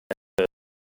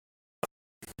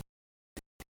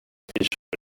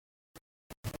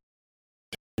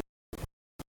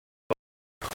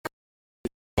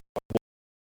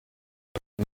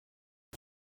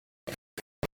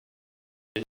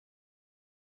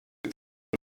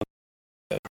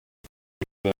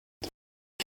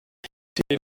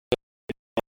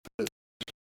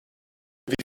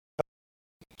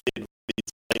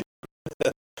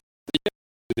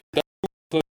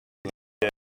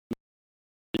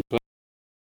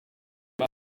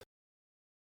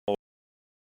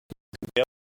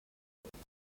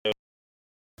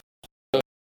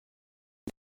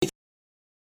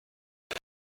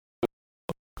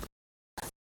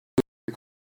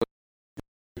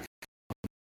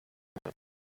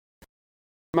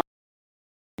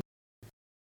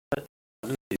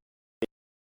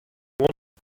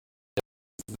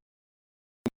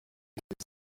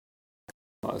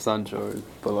like Sancho,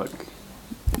 but like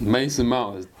Mason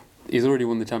Mount, he's already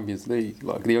won the Champions League.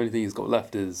 Like the only thing he's got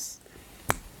left is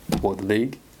the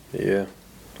league. Yeah.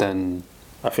 Then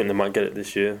I think they might get it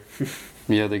this year.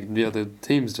 the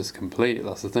team's just complete.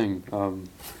 That's the thing.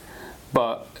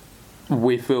 But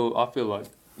I feel like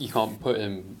you can't put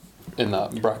him in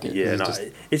that bracket. Yeah,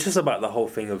 it's just about the whole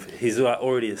thing of he's like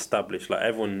already established. Like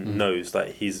everyone knows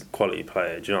that he's a quality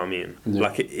player. Do you know what I mean? Yeah.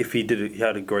 Like if he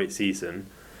had a great season,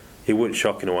 he wouldn't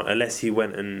shock anyone unless he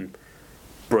went and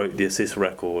broke the assist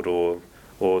record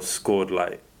or scored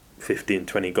like 15,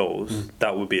 20 goals.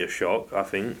 That would be a shock, I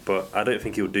think. But I don't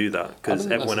think he'll do that because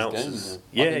everyone else is.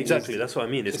 Yeah, exactly. That's what I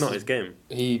mean. It's not his game.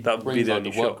 That would be the only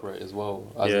work rate as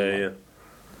well. Yeah.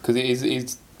 Because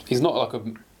he's not like a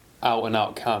out and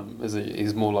out cam, is he?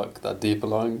 He's more like that deeper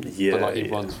line. Yeah, but like he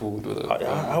runs forward with it.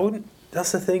 I wouldn't.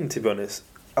 That's the thing, to be honest.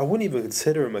 I wouldn't even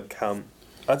consider him a cam.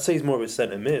 I'd say he's more of a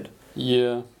centre mid.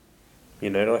 Yeah. You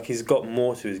know, like he's got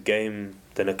more to his game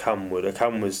than a cam would. A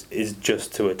cam is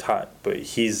just to attack, but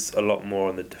he's a lot more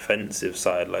on the defensive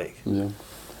side. Like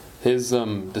his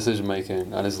decision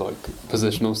making and his like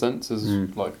positional sense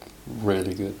is like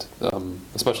really good,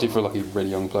 especially for like a really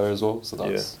young player as well. So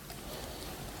that's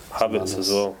Havertz as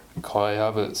well. Kai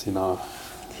Havertz, you know.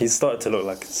 He's started to look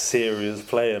like a serious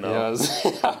player now.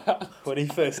 Yeah. When he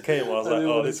first came, I was like,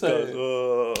 oh, this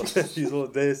guy's, he's all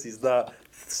this, he's that.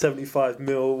 75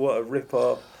 mil, what a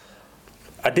ripper.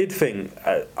 I did think,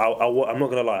 I'm not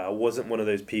going to lie, I wasn't one of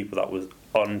those people that was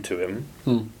onto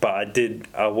him. But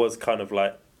I was kind of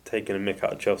like taking a mick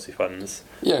out of Chelsea fans.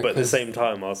 Yeah, but at the same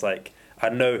time, I was like, I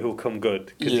know he'll come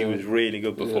good because he was really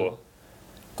good before.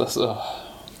 That's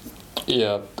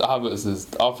Havertz is.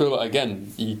 I feel like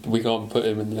again we can't put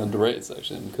him in the underrated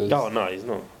section because. Oh no, he's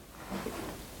not.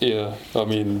 Yeah, I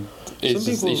mean,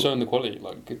 he's shown the quality.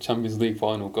 Like Champions League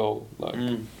final goal, like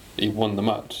he won the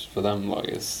match for them. Like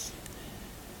it's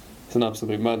an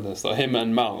absolute madness. Like him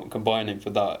and Mount combining for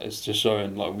that, it's just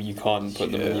showing like you can't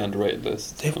put them in the underrated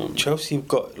list. Chelsea have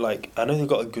got like I know they've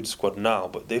got a good squad now,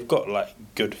 but they've got like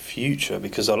good future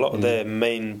because a lot of their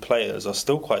main players are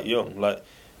still quite young. Like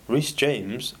Reece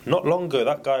James, not long ago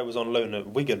that guy was on loan at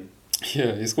Wigan.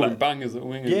 Yeah, he's scoring bangers at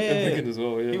Wigan as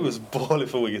well. Yeah, he was balling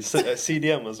for Wigan at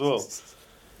CDM as well,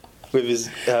 with his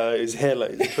hair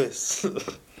like his twists,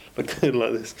 looking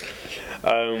like this.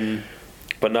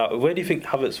 But now, where do you think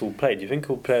Havertz will play? Do you think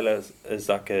he'll play as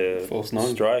like a false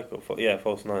nine striker?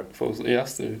 False nine. He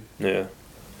has to. Yeah.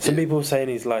 Some people were saying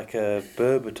he's like a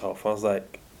Berbatov. I was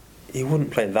like, he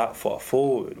wouldn't play that far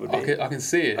forward, would he? I can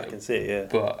see it. I can see it, yeah.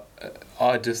 But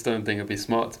I just don't think it'd be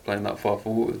smart to play him that far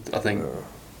forward. I think,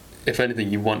 if anything,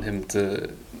 you want him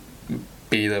to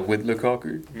be there with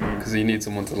Lukaku because you need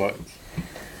someone to like.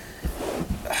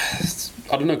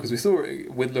 I don't know, because we saw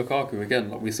it with Lukaku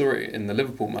again. Like we saw it in the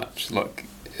Liverpool match. Like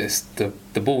it's the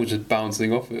ball just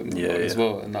bouncing off him as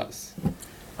well, and that's.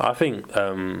 I think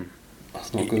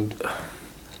that's not good.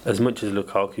 As much as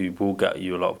Lukaku will get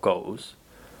you a lot of goals,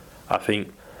 I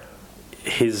think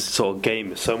his sort of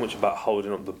game is so much about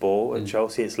holding up the ball. At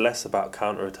Chelsea, it's less about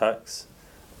counter attacks.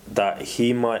 That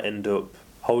he might end up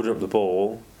holding up the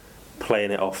ball, playing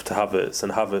it off to Havertz,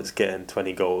 and Havertz getting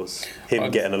 20 goals,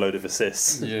 getting a load of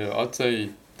assists. Yeah, I'd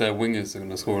say their wingers are going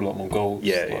to score a lot more goals.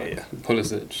 Yeah.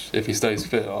 Pulisic, if he stays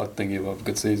fit, I think he'll have a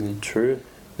good season. True.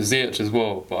 Ziyech as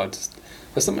well, but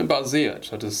there's something about Ziyech.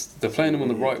 They're playing him on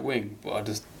the right wing, but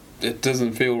it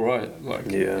doesn't feel right. Like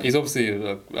he's obviously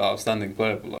an outstanding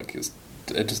player, but like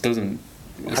it just doesn't.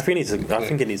 I think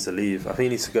he needs to leave. I think he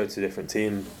needs to go to a different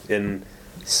team in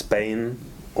Spain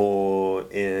or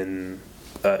in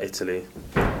Italy.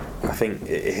 I think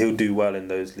he'll do well in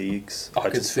those leagues. I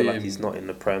just feel like he's not in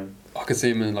the Prem. I could see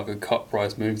him in like a cut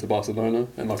price move to Barcelona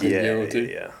in like a year or two.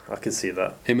 Yeah, I can see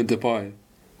that. Him and Depay.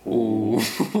 Ooh,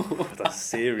 that's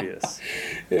serious.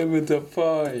 Him and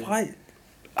Depay.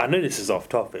 I know this is off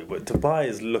topic, but Depay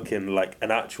is looking like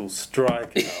an actual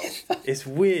striker now. It's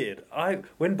weird.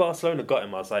 When Barcelona got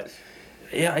him, I was like,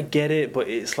 yeah, I get it, but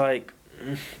it's like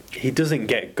he doesn't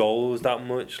get goals that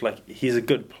much. Like he's a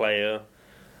good player.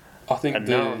 I think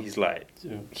now he's like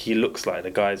he looks like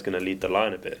the guy's going to lead the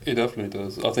line a bit. He definitely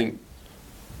does. I think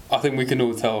we can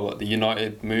all tell that the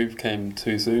United move came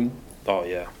too soon. Oh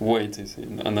yeah, way too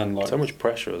soon, and then like so much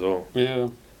pressure as well. Yeah,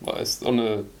 like it's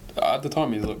at the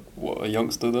time he was like a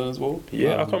youngster then as well.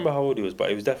 Yeah, I can't remember how old he was, but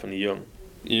he was definitely young.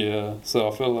 Yeah, so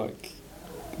I feel like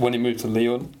when he moved to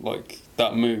Lyon, like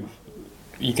that move,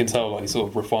 you can tell like he sort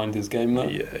of refined his game now.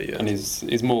 Yeah. And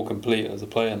he's more complete as a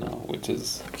player now, which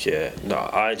is. Yeah, no,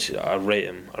 I rate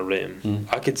him.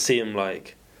 I could see him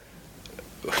like.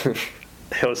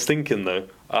 I was thinking though,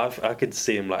 I could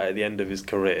see him like at the end of his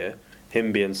career,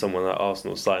 him being someone that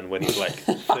Arsenal signed when he's like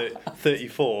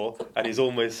 34 and he's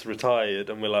almost retired,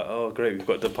 and we're like, oh great, we've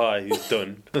got Depay who's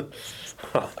done.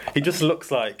 He just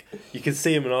looks like, you can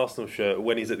see him in an Arsenal shirt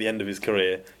when he's at the end of his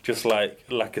career, just like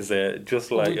Lacazette,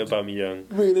 just like Aubameyang.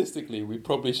 Realistically, we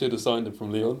probably should have signed him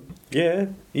from Lyon. Yeah,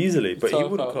 easily, but he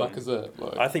wouldn't come. Lacazette,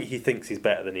 like. I think he thinks he's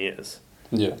better than he is.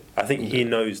 Yeah. I think he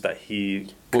knows that he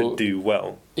could do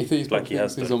well. He thinks like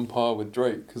he's on par with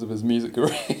Drake because of his music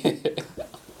career.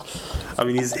 I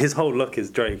mean, his whole look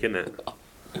is Drake, isn't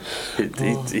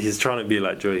it? He's trying to be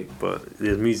like Drake, but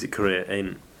his music career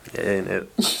ain't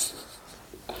it.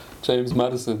 James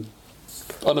Maddison.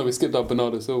 Oh no, we skipped out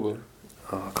Bernardo Silva.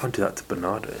 Oh, I can't do that to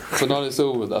Bernardo. Bernardo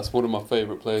Silva, that's one of my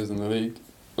favourite players in the league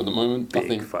at the moment. Big I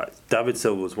think fact. David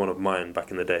Silva was one of mine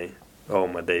back in the day. Oh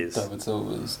my days. David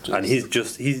Silva's just... And he's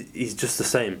just the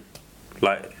same.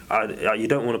 Like, you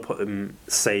don't want to put them,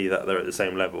 say that they're at the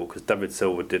same level, because David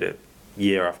Silva did it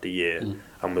year after year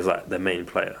and was like their main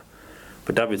player.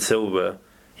 But David Silva,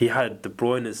 he had De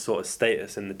Bruyne's sort of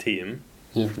status in the team,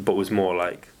 but was more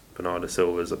like Bernardo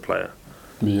Silva as a player.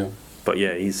 Yeah. But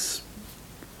yeah, he's...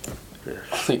 Yeah.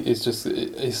 I think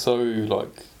he's so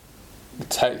like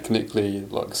technically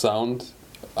like sound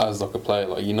as like a player.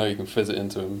 Like, you know, you can fizz it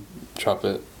into him, trap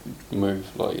it,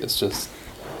 move. Like, it's just...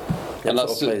 And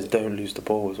that's players don't lose the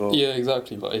ball as well. Yeah,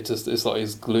 exactly. Like, it's like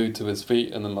he's glued to his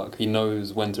feet, and then like he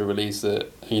knows when to release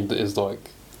it. He is like,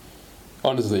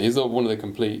 honestly, he's like one of the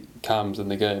complete cams in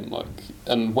the game. Like,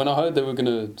 and when I heard they were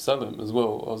gonna sell him as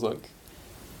well, I was like,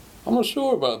 I'm not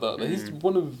sure about that. He's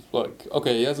one of like,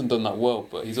 okay, he hasn't done that well,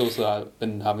 but he's also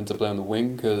been having to play on the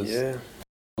wing because. Yeah.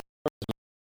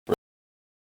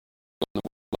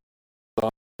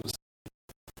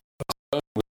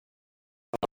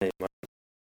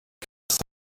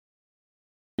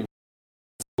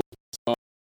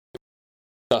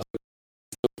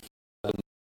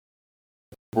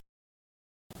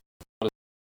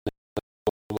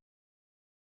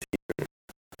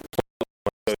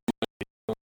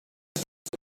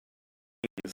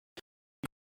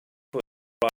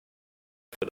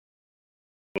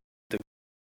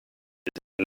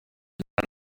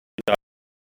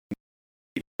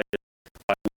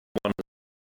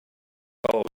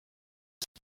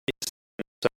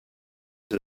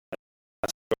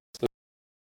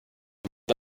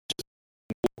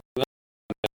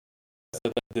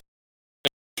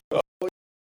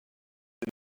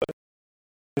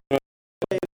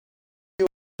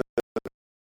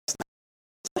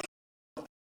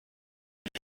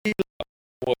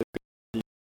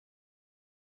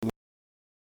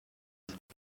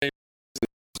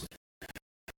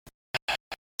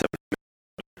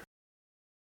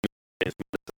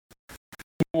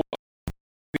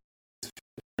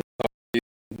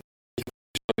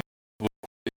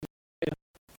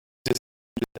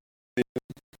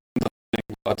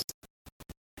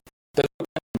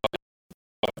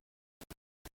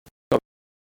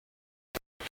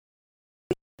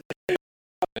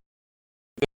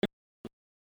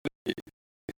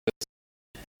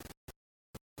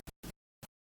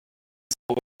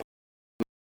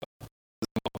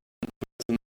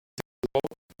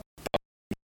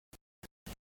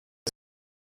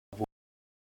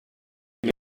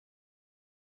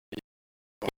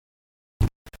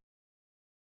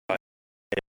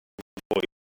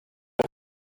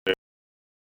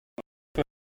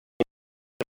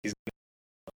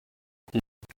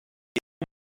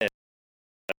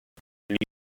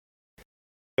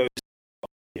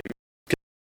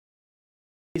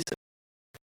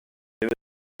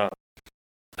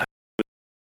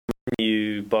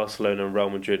 Barcelona and Real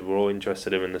Madrid were all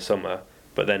interested in him in the summer,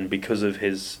 but then because of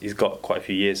he's got quite a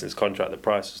few years in his contract, the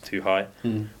price was too high.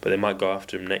 But they might go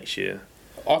after him next year.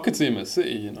 I could see him at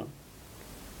City, you know.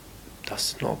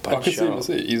 That's not a bad I could see him at shot.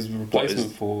 City. He's a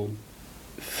replacement for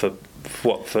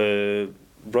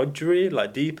Rodri,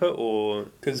 like deeper, or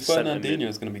because Fernandinho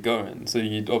is going to be going, so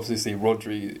you'd obviously see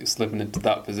Rodri slipping into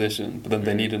that position, but then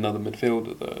they need another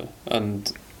midfielder there.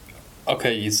 And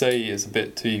okay, you say it's a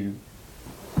bit too.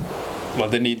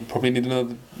 Like, they probably need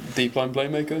another deep line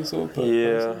playmaker sort of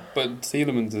person. But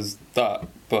Tielemans is that,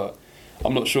 but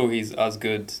I'm not sure he's as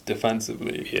good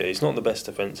defensively. Yeah, he's not the best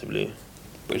defensively,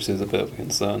 which is a bit of a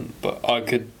concern. But I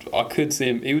could see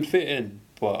him. He would fit in,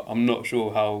 but I'm not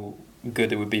sure how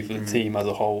good it would be for the team as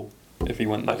a whole if he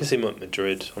went there. I can see him at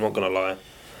Madrid. I'm not gonna lie.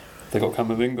 They got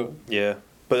Camavinga. Yeah,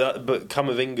 but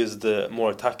Camavinga's the more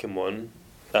attacking one.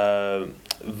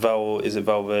 Is it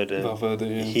Valverde? Valverde,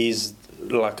 yeah. He's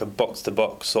like a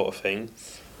box-to-box sort of thing,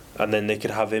 and then they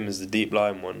could have him as the deep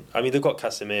line one. I mean, they've got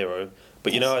Casemiro,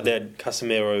 but you know how they had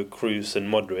Casemiro, Kroos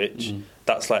and Modric?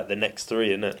 That's like the next three,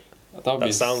 isn't it? That would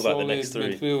be sounds like the solid next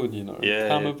three. midfield, you know. Yeah,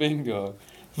 Camavinga,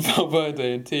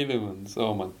 Valverde, and Tielemans.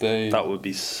 Oh my days. that would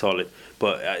be solid.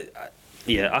 But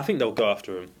I think they'll go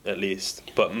after him at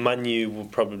least. But Manu will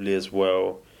probably as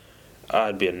well.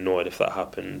 I'd be annoyed if that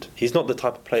happened. He's not the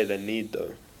type of player they need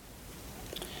though.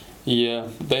 Yeah,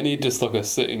 they need just like a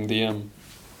sitting DM.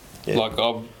 Yeah. Like,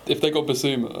 if they got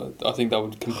Basuma, I think that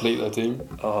would complete their team.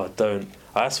 Oh, don't.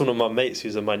 I asked one of my mates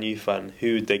who's a Manu fan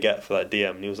who would they get for that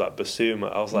DM, and he was like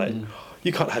Basuma. I was like,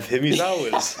 you can't have him. He's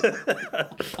ours.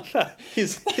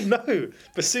 No.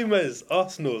 Basuma's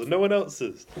Arsenal's. No one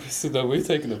else's. So no, we've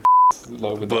taken a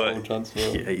like with that whole transfer.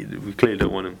 Yeah, we clearly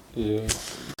don't want him. Yeah.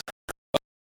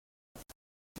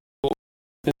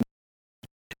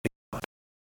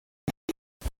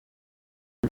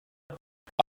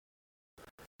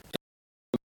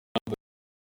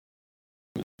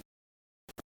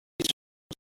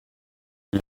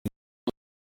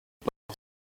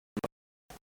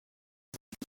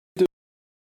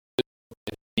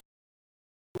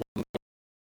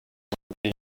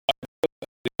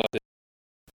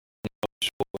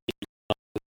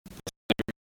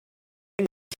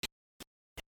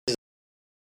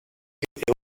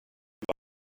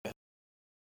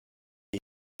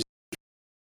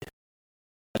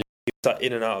 Like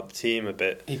in and out of the team a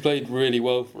bit. He played really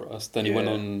well for us. Then he went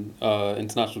on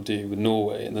international duty with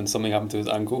Norway, and then something happened to his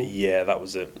ankle. Yeah, that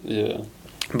was it. Yeah,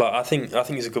 but I think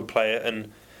he's a good player,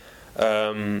 and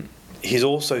he's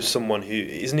also someone who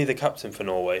isn't he the captain for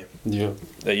Norway. Yeah,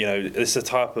 it's a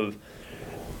type of.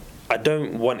 I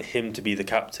don't want him to be the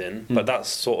captain, but that's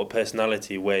sort of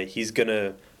personality where he's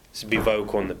gonna be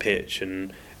vocal on the pitch,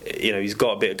 and he's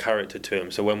got a bit of character to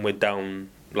him. So when we're down.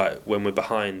 Like when we're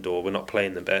behind or we're not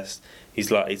playing the best,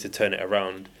 he's likely to turn it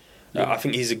around. Yeah. I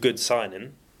think he's a good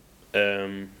signing,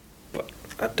 but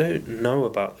I don't know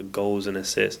about the goals and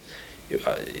assists.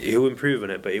 He'll improve on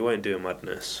it, but he won't do a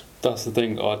madness. That's the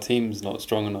thing. Our team's not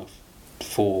strong enough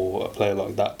for a player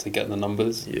like that to get the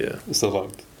numbers. Yeah. So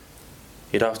like,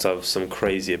 you'd have to have some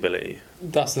crazy ability.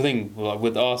 That's the thing. Like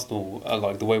with Arsenal,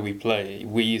 like the way we play,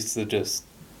 we used to just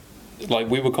like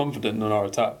we were confident in our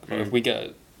attack. Like,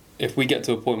 if we get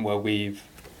to a point where we're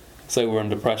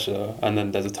under pressure and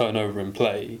then there's a turnover in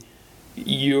play,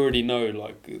 you already know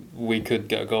like we could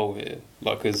get a goal here.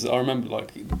 Like, cause I remember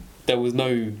like there was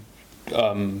no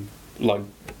like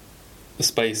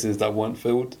spaces that weren't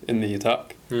filled in the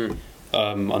attack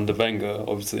under Wenger,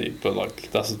 obviously. But like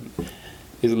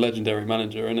he's a legendary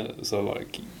manager, innit? So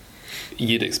like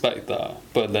you'd expect that.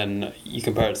 But then you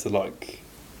compare it to like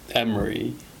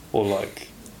Emery or like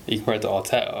you compare it to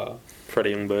Arteta.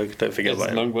 Freddie Ljungberg, don't forget about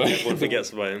him. Everyone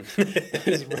forgets about him.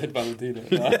 It's Red Valentino.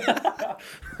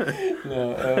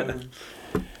 No,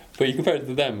 but you compare it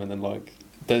to them, and then like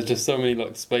there's just so many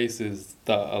like spaces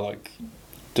that are like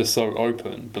just so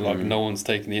open, but like no one's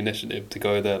taking the initiative to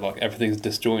go there. Like everything's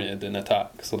disjointed in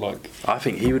attack. So like I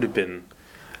think he would have been.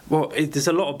 Well, there's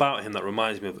a lot about him that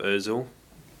reminds me of Özil.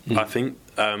 I think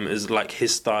is like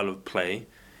his style of play.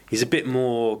 He's a bit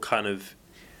more kind of.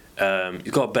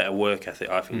 He's got a better work ethic,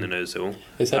 I think, than Özil.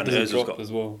 His head doesn't drop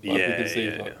as well. Like, you can see,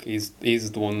 like, he's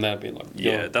the one there being like...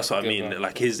 Yeah, that's what I mean. Back.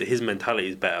 Like, his mentality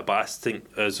is better, but I think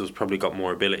Özil's probably got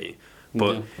more ability.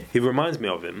 But he reminds me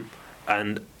of him,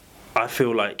 and I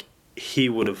feel like he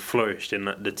would have flourished in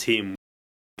the team.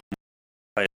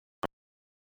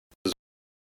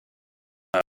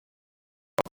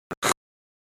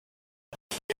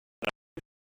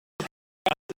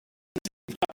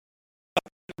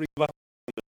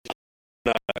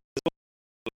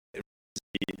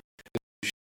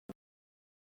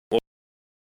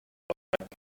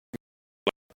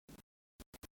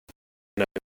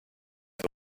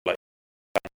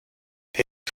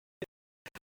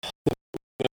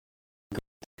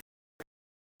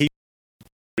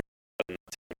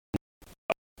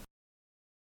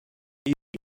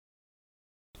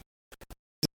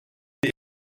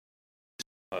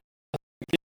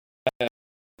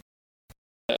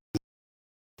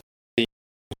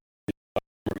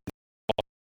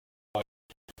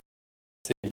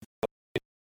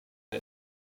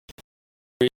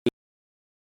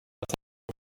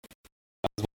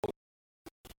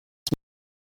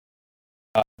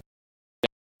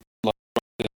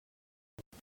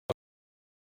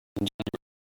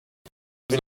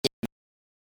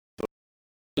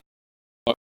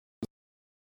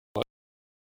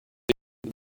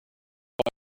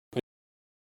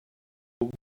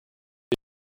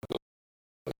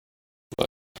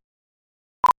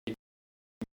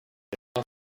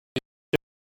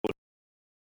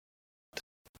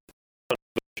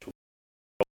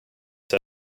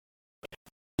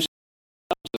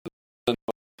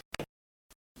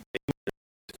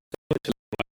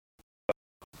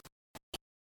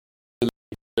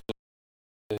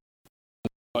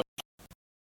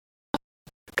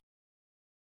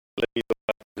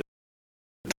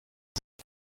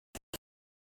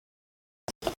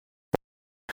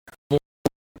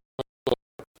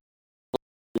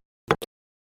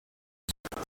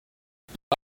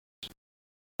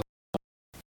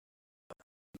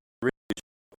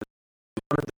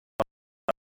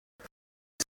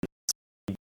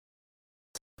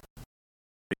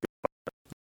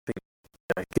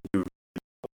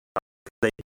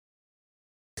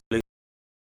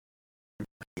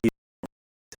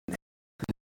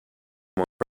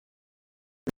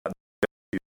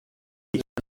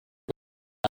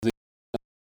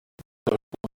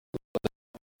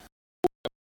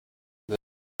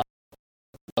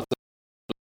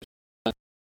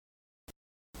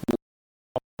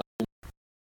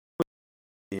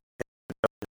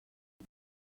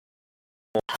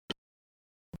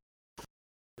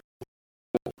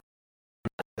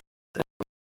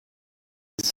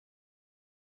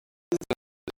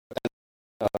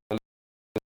 Well,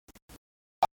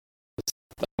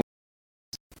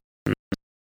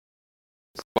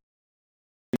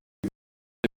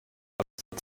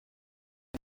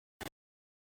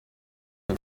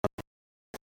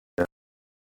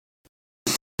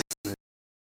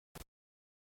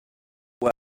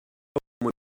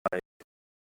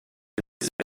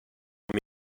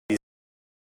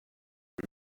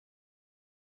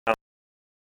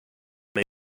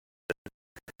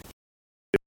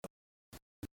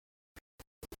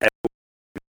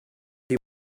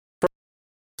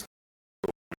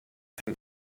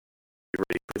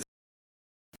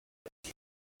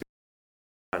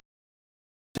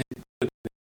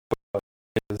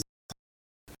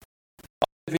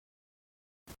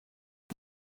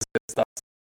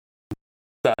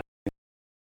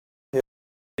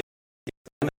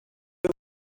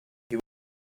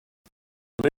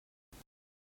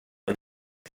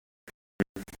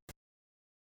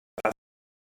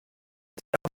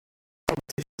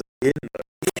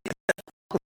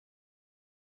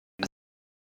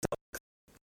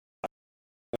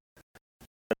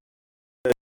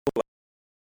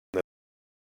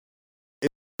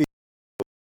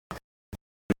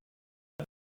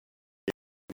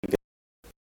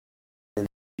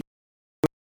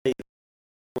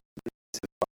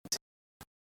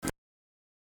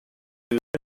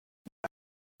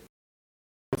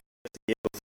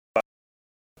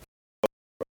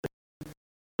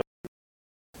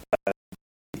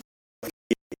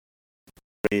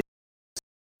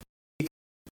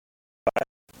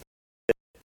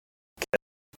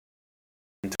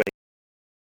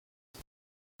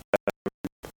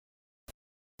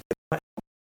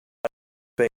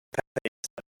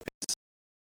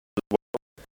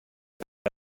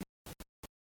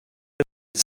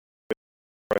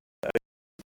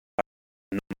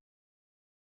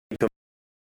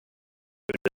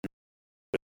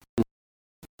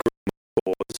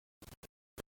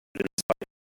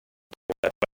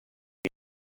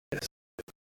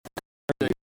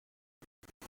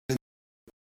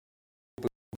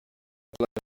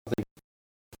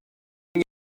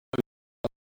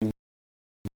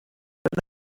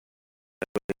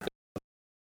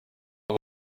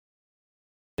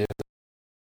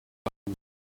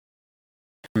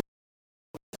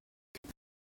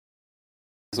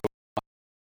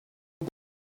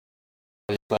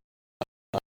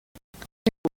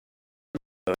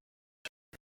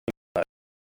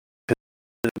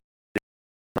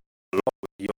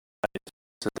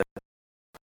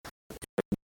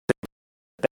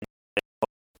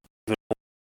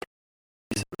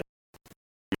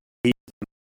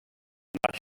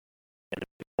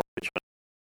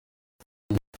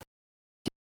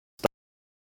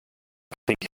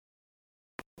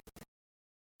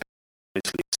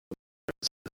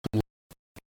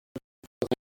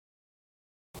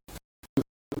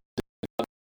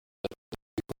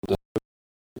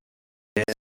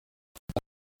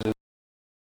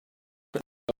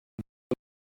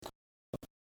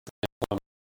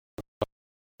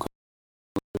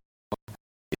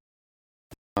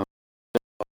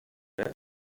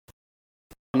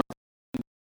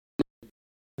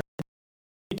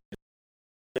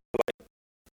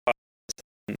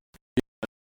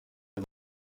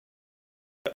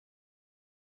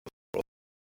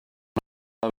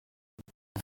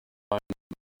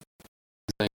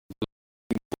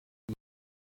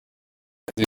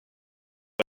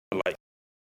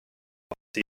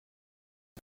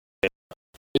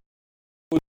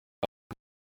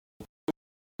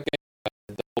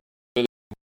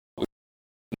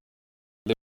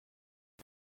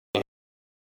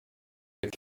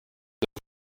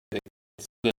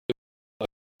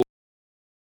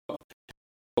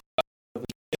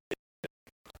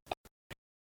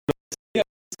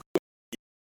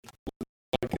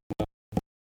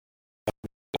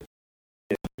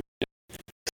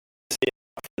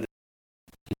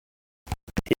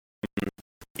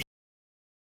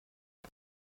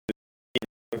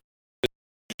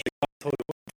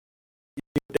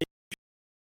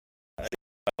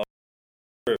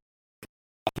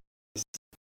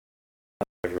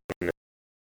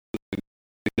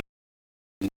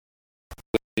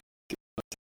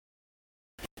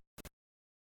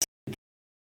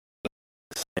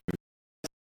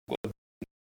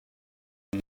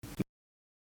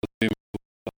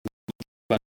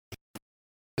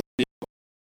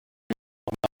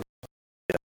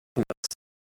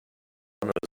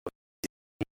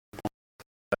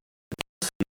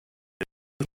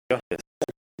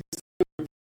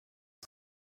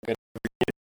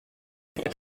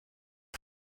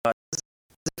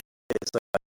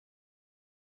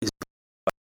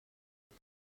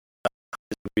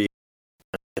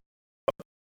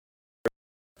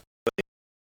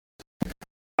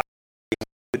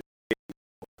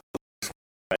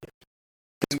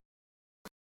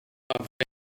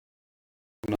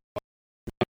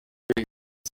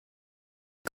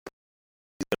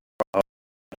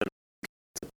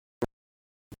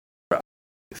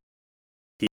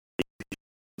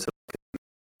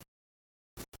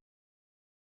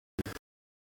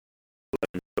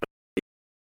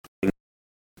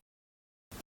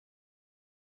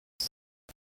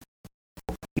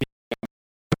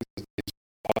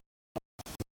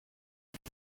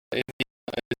 He's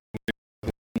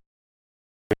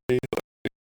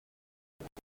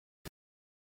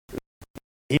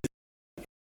the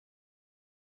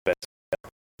best.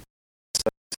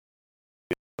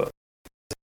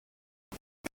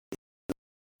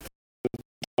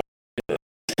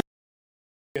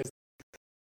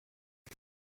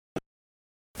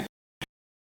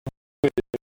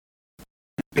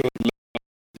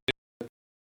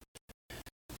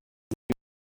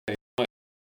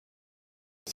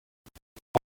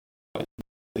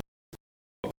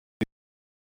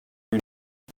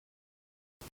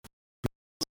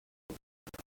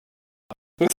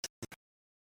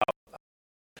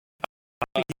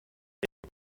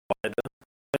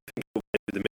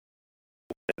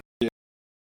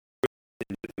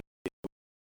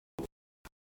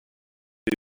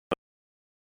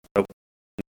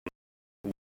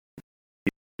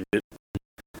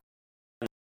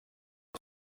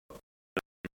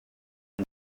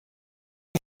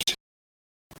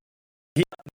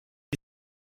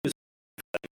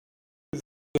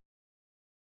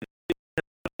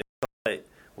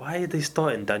 Why are they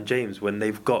starting Dan James when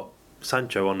they've got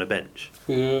Sancho on the bench?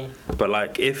 Yeah. But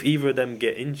like, if either of them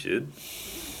get injured,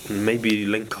 maybe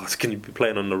Lingard's going to be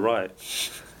playing on the right.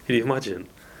 Can you imagine?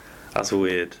 That's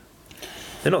weird.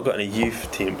 They've not got any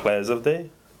youth team players, have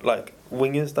they? Like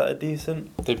wingers that are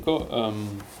decent. They've got. I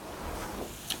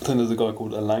think there's a guy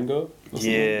called Elanga.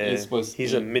 Yeah, he's a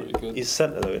pretty mid. good. He's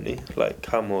centre though, isn't he? Like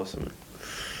Cam or something.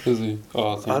 Is he?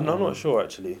 Oh, I'm not sure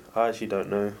actually. I actually don't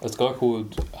know. There's a guy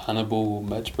called Hannibal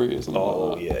Mejbri or something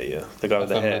like that. Yeah. The guy with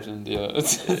the FM hair. legend, yeah.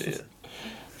 Yeah.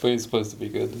 But he's supposed to be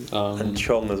good. And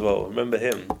Chong as well. Remember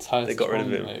him? Tyce They got rid of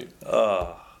Chong, him. mate.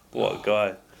 What a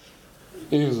guy.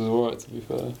 He was alright, to be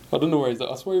fair. I don't know where he's at.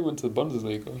 I swear he went to the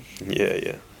Bundesliga.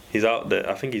 Yeah. He's out there.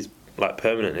 I think he's like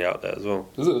permanently out there as well.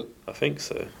 Is it? I think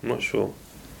so. I'm not sure.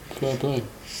 Fair play.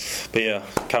 But yeah,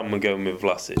 Cam, we're going with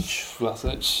Vlasic.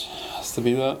 Vlasic has to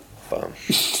be that. Bam.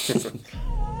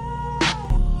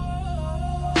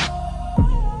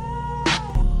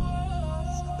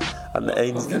 And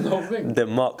the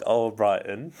Mark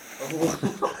Albrighton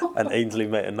and Ainsley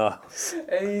Maitland-Niles.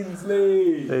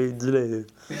 Ainsley!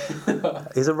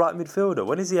 He's a right midfielder.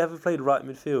 When has he ever played right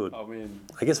midfield? I mean,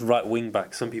 I guess right wing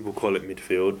back. Some people call it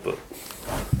midfield, but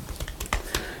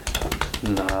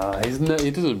nah,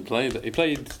 he doesn't play that. He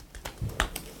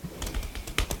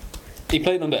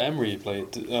played under Emery. He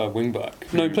played wing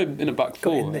back. No, he played in a back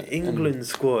four. in the England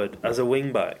squad as a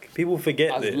wing back. People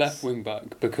forget as this. left wing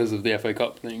back because of the FA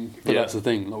Cup thing. But Yeah. that's the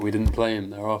thing. Like, we didn't play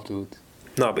him there afterwards.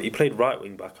 No, but he played right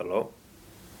wing back a lot.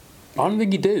 I don't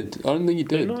think he did.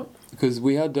 Did he not? Because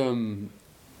we had in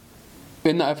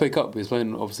that FA Cup he was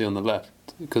playing obviously on the left.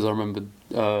 Because I remember,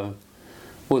 what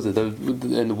was it?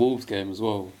 In the Wolves game as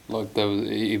well. Like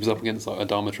he was up against like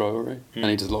Adama Traore and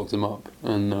he just locked him up.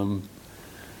 And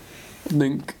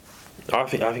I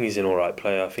think he's an alright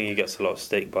player. I think he gets a lot of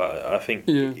stick, but I think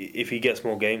if he gets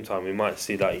more game time, we might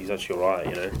see that he's actually alright.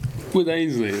 You know. with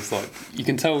Ainsley, it's like you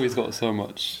can tell he's got so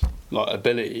much like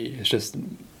ability. It's just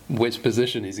which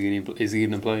position is he going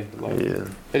to play? Like, Yeah.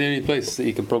 and the only place that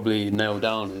he can probably nail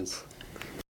down is.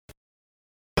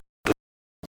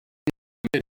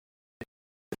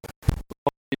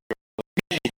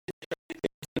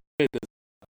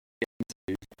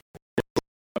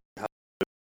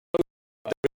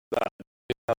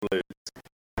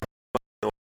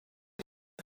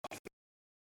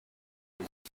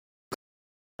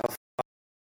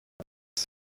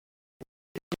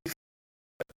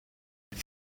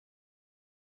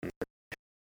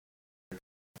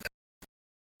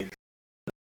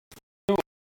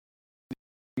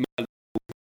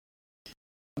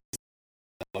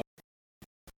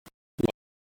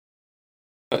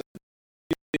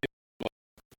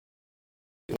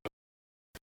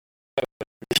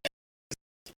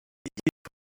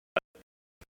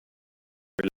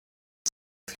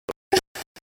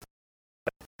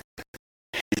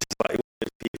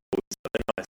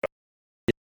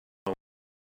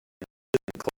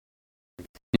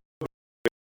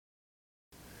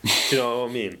 You know what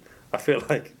I mean? I feel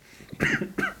like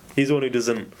he's the one who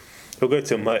doesn't. He'll go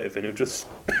to a motive and he'll just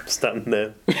stand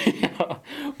there.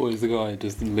 Or is the guy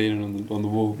just leaning on the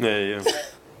wall? Yeah.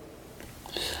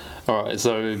 All right,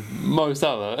 so Mo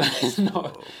Salah is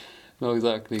not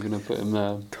exactly going to put him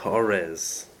there.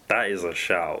 Torres, that is a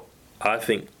shout. I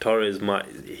think Torres might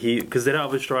because they don't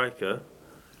have a striker.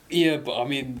 Yeah, but I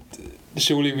mean,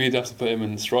 surely we'd have to put him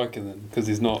in striker then, because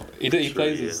he's not. He True,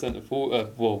 plays yeah. as centre forward.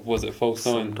 Well, was it false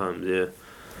nine? Sometimes, yeah.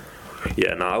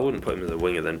 Yeah, no, I wouldn't put him as a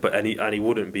winger then. But he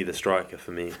wouldn't be the striker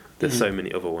for me. There's so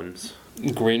many other ones.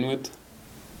 Greenwood,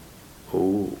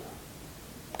 Oh,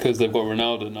 because they've got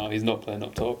Ronaldo now. He's not playing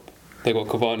up top. They got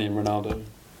Cavani and Ronaldo.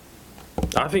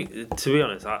 I think, to be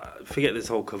honest, I forget this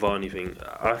whole Cavani thing.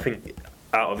 I think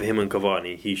out of him and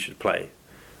Cavani, he should play.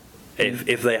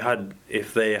 If they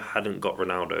hadn't got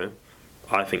Ronaldo,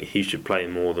 I think he should play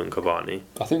more than Cavani.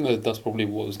 I think that's probably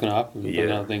what was going to happen. But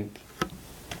Yeah.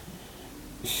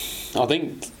 I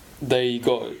think they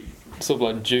got sort of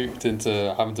like duped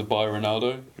into having to buy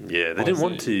Ronaldo. Yeah, they didn't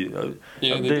want to.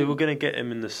 Yeah, They were going to get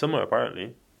him in the summer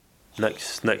apparently,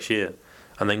 next year,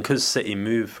 and then because City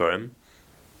moved for him,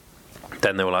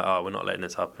 then they were like, "Oh, we're not letting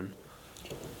this happen."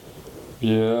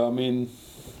 Yeah, I mean,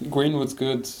 Greenwood's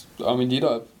good. I mean,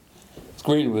 it's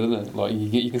Greenwood, isn't it? Like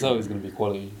you can tell he's going to be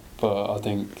quality, but I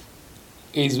think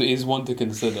he's one to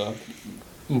consider.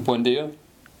 Buendia.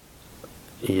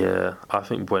 Yeah, I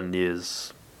think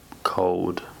Buendia's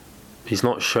cold. He's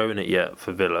not shown it yet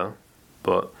for Villa,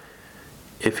 but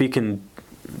if he can,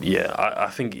 I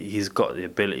think he's got the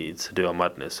ability to do a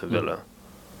madness for Villa.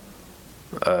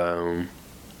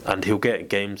 And he'll get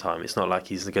game time. It's not like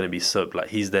he's going to be subbed. Like,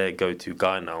 he's their go-to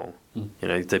guy now. You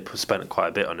know, they spent quite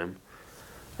a bit on him.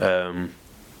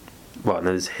 Well, and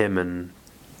there's him and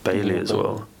Bailey as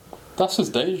well. That's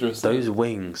just dangerous. Those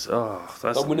wings, that's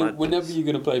like whenever you're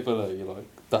going to play Villa, you're like,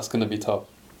 that's going to be tough.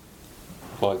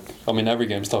 Like, I mean, every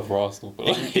game's tough for Arsenal. But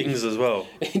like, Ings as well.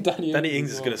 Danny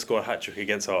Ings is going to score a hat-trick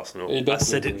against Arsenal. He I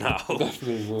said it will. now.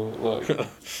 Definitely will. Like,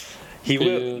 He but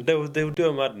will. yeah. They'll do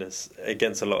a madness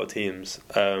against a lot of teams.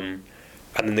 And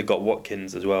then they've got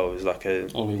Watkins as well. Who's like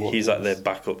he's like their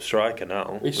backup striker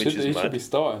now, he which should, is he mad. should be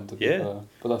starting to be fair.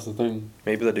 But that's the thing.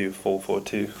 Maybe they'll do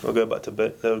 4-4-2. They'll go back to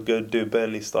they'll go do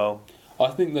Burnley style.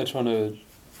 I think they're trying to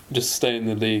just stay in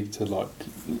the league to like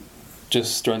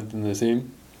just strengthen the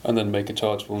team and then make a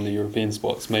charge for one of the European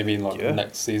spots maybe in like the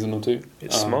next season or two.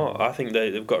 It's smart. I think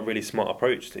they've got a really smart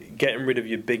approach to getting rid of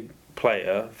your big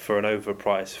player for an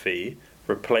overpriced fee,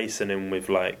 replacing him with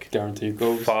like guaranteed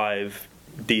goals, 5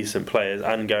 decent players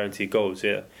and guaranteed goals.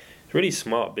 Yeah, it's really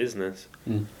smart business.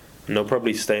 And they'll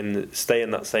probably stay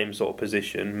in that same sort of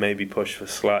position, maybe push for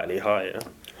slightly higher.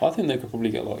 I think they could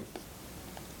probably get like,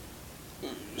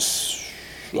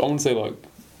 I want to say like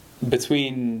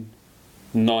between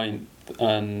 9th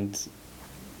and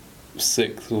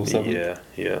 6th or 7th.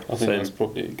 Yeah. I think that's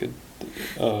probably a good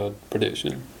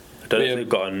prediction. I don't think they've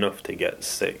got enough to get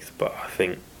 6th, but I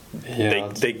think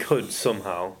they could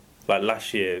somehow. Like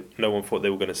last year, no one thought they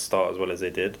were going to start as well as they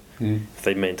did. If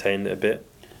they maintained it a bit.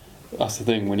 That's the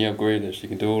thing, when you have Grealish, you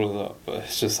can do all of that, but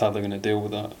it's just how they're going to deal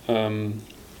with that.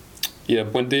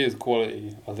 Buendia's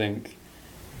quality, I think,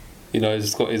 you know,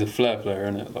 he's a flair player,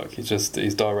 isn't it? Like,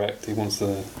 he's direct, he wants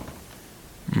to...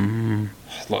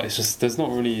 Like, it's just, there's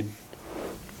not really...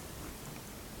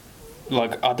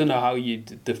 Like, I don't know how you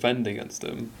defend against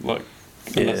him, like,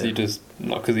 unless you just...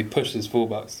 Like, because he pushes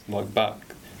fullbacks, like, back.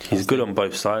 He's good on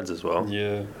both sides as well.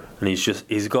 Yeah. And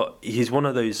he's one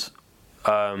of those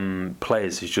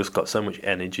players who's just got so much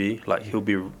energy. Like, he'll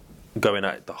be going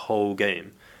at it the whole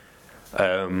game.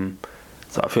 So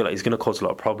I feel like he's going to cause a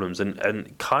lot of problems.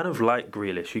 And kind of like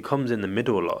Grealish, he comes in the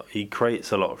middle a lot. He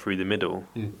creates a lot through the middle.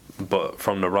 But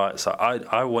from the right side,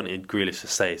 I wanted Grealish to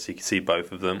stay so you could see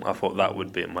both of them. I thought that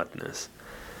would be a madness.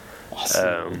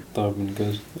 That would have been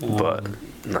good. But,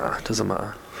 nah, it doesn't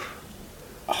matter.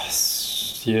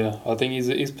 Yeah, I think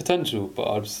he's potential, but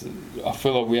I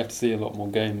feel like we have to see a lot more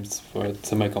games for it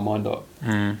to make our mind up.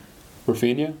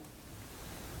 Rafinha?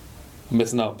 I'm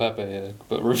missing out Pepe here,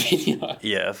 but Rafinha.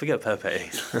 Yeah, forget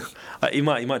Pepe. he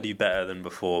might do better than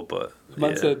before, but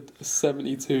Man said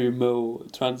 72 mil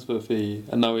transfer fee,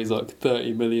 and now he's like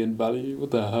 30 million value.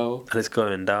 What the hell? And it's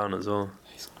going down as well.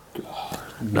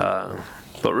 But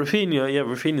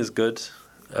Rafinha's good.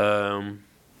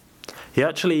 He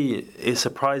actually is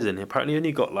surprising. He apparently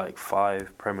only got like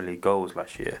 5 Premier League goals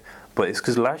last year, but it's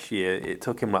because last year it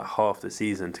took him like half the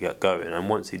season to get going, and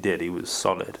once he did, he was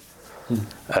solid.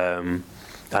 And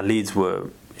Leeds were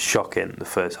shocking the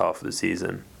first half of the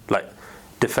season, like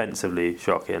defensively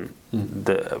shocking.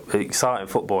 The exciting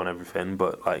football and everything,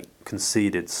 but like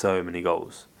conceded so many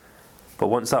goals. But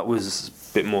once that was a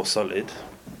bit more solid,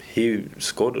 he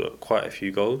scored quite a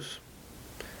few goals.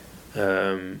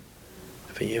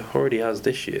 I think he already has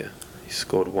this year. He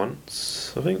scored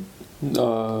once, I think.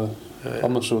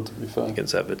 I'm not sure, to be fair.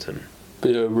 Against Everton.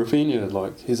 But yeah, Rafinha,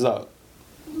 like, he's that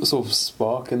sort of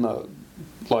spark in that,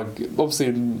 like,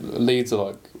 obviously Leeds are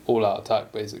like all out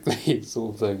attack basically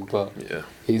sort of thing, but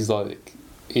he's like,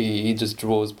 he just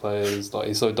draws players, like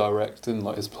he's so direct in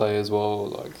like his play as well,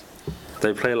 like.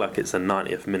 They play like it's the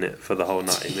 90th minute for the whole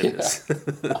 90 minutes.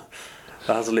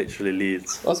 That's literally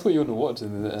Leeds. That's what you want to watch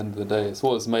in the end of the day. It's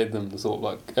what's made them the sort of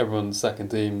like everyone's second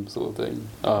team sort of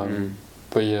thing.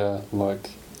 But yeah, like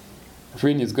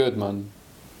Rafinha's good, man.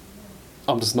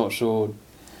 I'm just not sure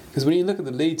because when you look at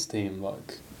the Leeds team,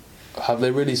 like, have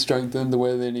they really strengthened the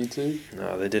way they need to?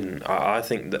 No, they didn't. I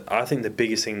think the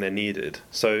biggest thing they needed.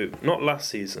 So not last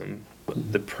season,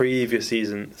 but the previous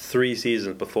season, 3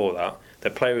 seasons before that,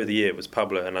 their player of the year was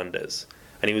Pablo Hernandez,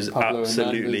 and he was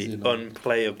absolutely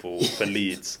unplayable for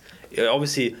Leeds.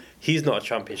 Obviously, he's not a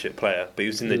championship player, but he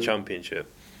was in the championship,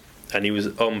 and he was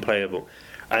unplayable.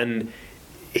 And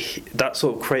that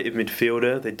sort of creative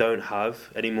midfielder they don't have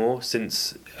anymore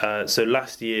since. So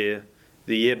last year,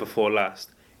 the year before last,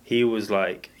 he was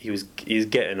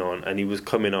getting on, and he was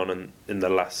coming on in the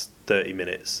last 30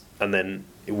 minutes, and then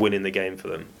winning the game for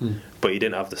them. But he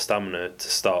didn't have the stamina to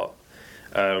start.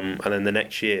 And then the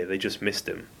next year they just missed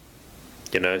him.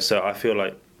 So I feel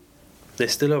like they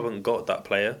still haven't got that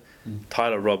player.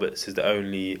 Tyler Roberts is the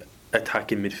only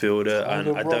attacking midfielder,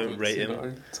 and I don't rate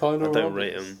him. I don't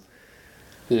rate him.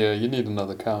 Yeah, you need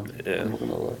another cam. Yeah,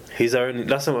 he's the only.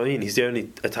 That's what I mean. He's the only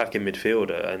attacking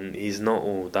midfielder, and he's not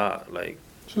all that. Like,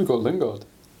 should have got Lingard.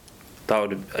 That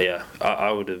would have. Yeah, I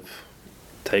would have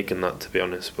taken that, to be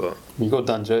honest. But you got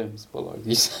Dan James, but like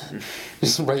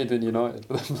he's raiding United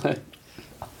for them playing.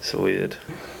 It's weird.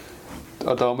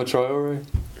 Adama Traore.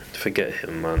 Forget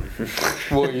him, man.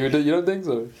 What, you don't think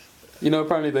so?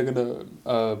 Apparently they're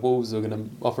gonna Wolves are gonna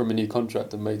offer him a new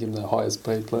contract and make him their highest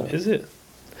paid player. Is it?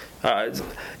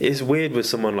 It's weird with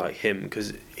someone like him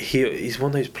because he's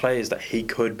one of those players that he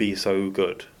could be so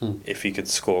good if he could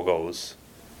score goals,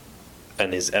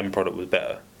 and his end product was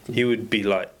better. He would be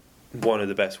like one of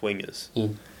the best wingers,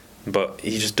 but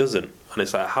he just doesn't. And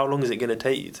it's like, how long is it going to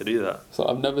take you to do that? So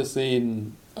I've never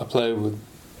seen a player with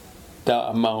that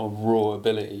amount of raw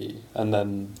ability and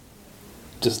then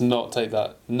just not take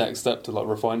that next step to like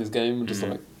refine his game and just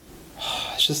like.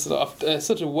 It's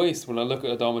such a waste when I look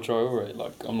at Adama Traore.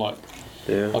 Like, I'm like,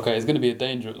 okay, it's going to be a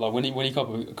danger. Like when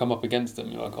you come up against him,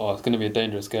 you're like, oh, it's going to be a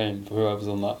dangerous game for whoever's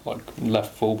on that like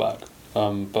left fullback.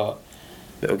 But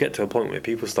it'll get to a point where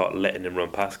people start letting him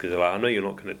run past because they're like, I know you're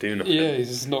not going to do nothing. Yeah, he's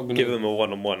just not going to give him a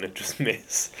one-on-one and just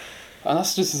miss. And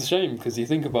that's just a shame because you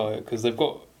think about it, because they've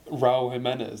got Raul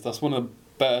Jimenez. That's one of the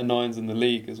better 9s in the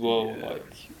league as well. Yeah. Like.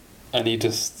 And you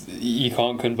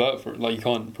can't convert for it, like you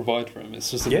can't provide for him. It's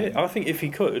just I think if he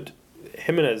could,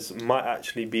 Jimenez might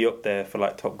actually be up there for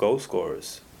like top goal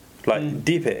scorers. Like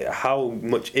deep it, how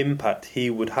much impact he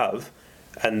would have,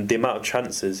 and the amount of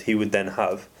chances he would then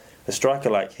have. A striker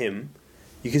like him,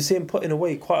 you can see him putting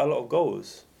away quite a lot of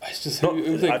goals. It's just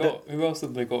who else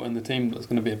have they got in the team that's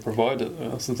going to be a provider?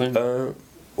 That's the thing. I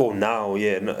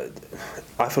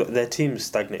feel like their team's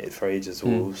stagnated for ages.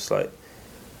 Wolves like.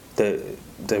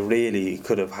 They really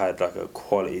could have had like a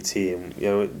quality team,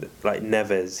 like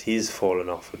Neves, he's fallen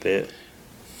off a bit.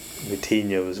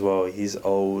 Coutinho as well, he's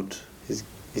old, he's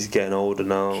getting older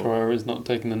now. Traore's not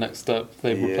taking the next step.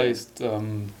 They've replaced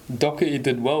Doherty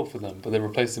did well for them, but they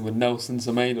replaced him with Nelson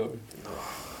Semedo.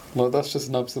 Like, that's just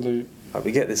an absolute. Like,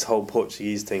 we get this whole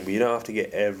Portuguese thing, but you don't have to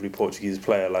get every Portuguese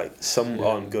player. Like, some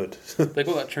aren't good. They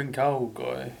got that Trincao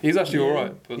guy. He's actually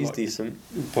alright, but he's decent.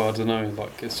 But I don't know.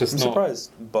 Like, it's just I'm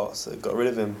surprised Boss got rid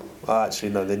of him.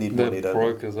 Actually, no, they need money. They're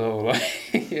broke as well.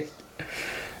 Like,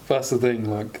 that's the thing.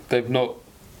 Like, they've not.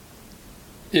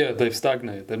 Yeah, they've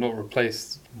stagnated. They've not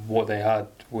replaced what they had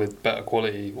with better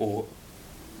quality or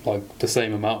like the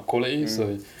same amount of quality.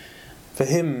 So, for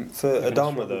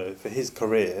Adama though, for his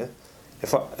career.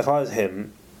 If I was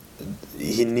him,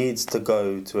 he needs to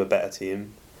go to a better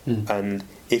team, and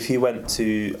if he went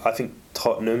to, I think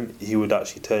Tottenham, he would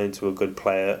actually turn into a good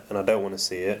player, and I don't want to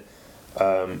see it.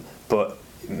 But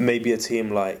maybe a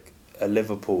team like a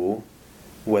Liverpool,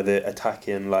 where they're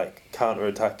attacking, like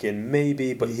counter-attacking,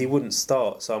 maybe, but he wouldn't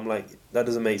start. So I'm like, that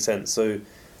doesn't make sense. So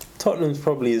Tottenham's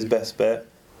probably his best bet.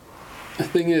 The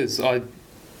thing is,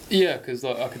 because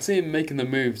like I could see him making the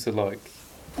move to like.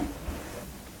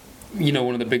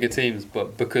 One of the bigger teams,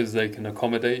 but because they can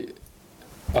accommodate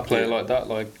a player like that,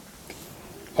 like,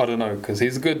 I don't know, because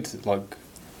he's a good, like,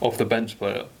 off the bench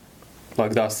player.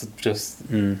 Like, that's just,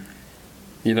 like,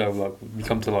 you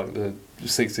come to, like, the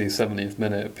 60th, 70th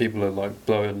minute, people are, like,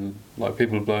 blowing, like,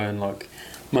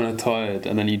 man are tired,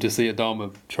 and then you just see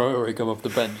Adama Traore come off the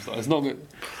bench. Like, it's not good.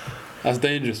 That's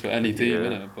dangerous for any team,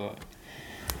 innit? But,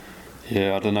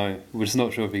 yeah, I don't know. We're just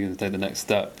not sure if he can take the next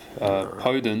step.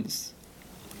 Podence.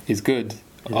 He's good.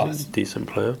 He's a decent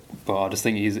player. But I just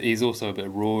think he's also a bit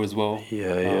raw as well.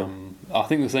 Yeah. I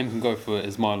think the same can go for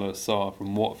Ismaila Sarr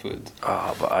from Watford.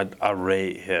 But I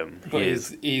rate him. But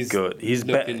he's good. He's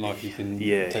looking better. like he can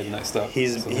Yeah, take the next step.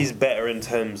 He's better in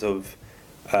terms of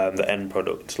the end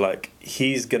product. Like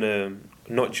he's gonna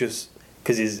not just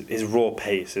because his raw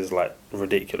pace is like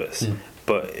ridiculous,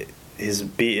 but he's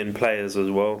beating players as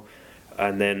well.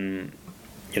 And then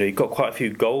he got quite a few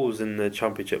goals in the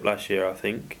Championship last year, I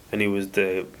think, and he was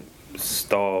the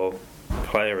star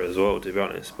player as well, to be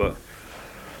honest. But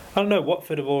I don't know.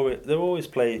 Watford they've always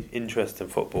played interesting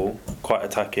football, quite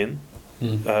attacking.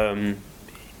 He'll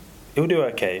do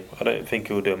okay. I don't think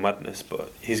he'll do a madness,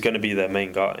 but he's going to be their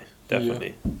main guy,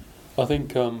 definitely. Yeah. I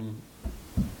think. I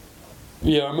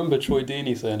remember Troy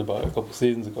Deeney saying about it a couple of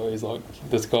seasons ago. He's like,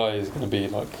 this guy is going to be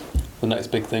like the next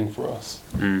big thing for us.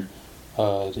 He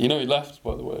left,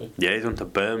 by the way. Yeah, he's gone to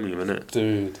Birmingham, isn't it?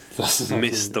 Dude, that's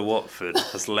Mr. Watford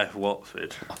has left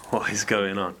Watford. What is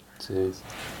going on? Jeez.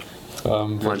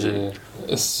 Imagine.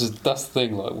 It's just, that's the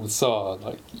thing. Like with Sarr,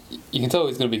 like you can tell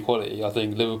he's going to be quality. I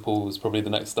think Liverpool is probably the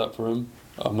next step for him.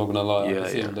 I'm not going to lie. I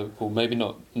see him in Liverpool. Maybe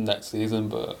not next season,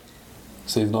 but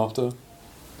season after.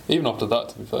 Even after that,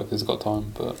 to be fair, because he's got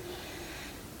time. But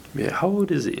yeah, how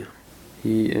old is he?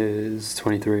 He is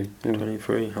 23. Yeah.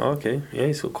 23. Oh, okay. Yeah,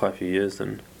 he's got quite a few years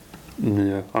then.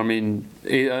 Yeah, I mean,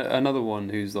 another one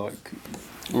who's like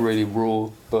really raw,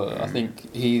 but I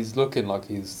think he's looking like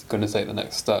he's going to take the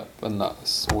next step, and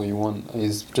that's all you want.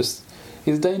 He's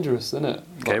dangerous, isn't it?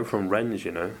 Came from Rennes,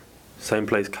 same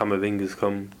place Camavinga's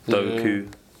come.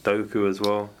 Doku as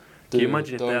well. Can you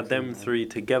imagine if they had them three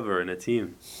together in a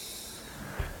team?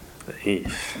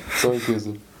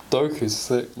 Doku's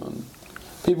sick, man.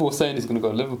 People were saying he's going to go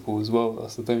to Liverpool as well.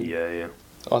 That's the thing. Yeah.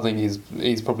 I think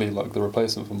he's probably like the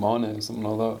replacement for Mane or something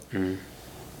like that.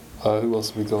 Who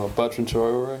else have we got? Bertrand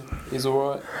Traore. He's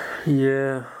alright.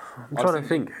 Yeah. I'm trying to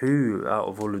think who out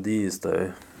of all of these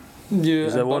though. Yeah.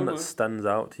 Is there one that stands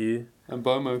out to you? And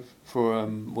Bomo for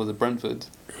was it Brentford?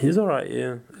 He's alright,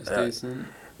 yeah. He's decent.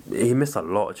 He missed a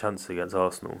lot of chances against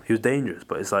Arsenal. He was dangerous,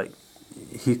 but it's like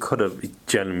he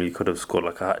genuinely could have scored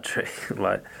like a hat trick.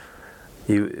 Like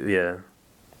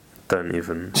don't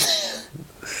even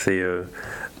Theo.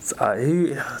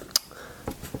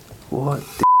 What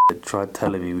tried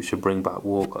telling me we should bring back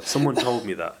Walcott. Someone told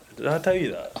me that. Did I tell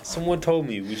you that? Someone told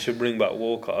me we should bring back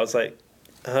Walcott. I was like,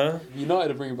 huh?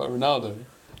 United are bringing back Ronaldo.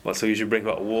 What, so we should bring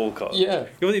back Walcott? Yeah.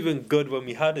 He wasn't even good when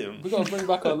we had him. We got to bring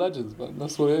back our legends, man.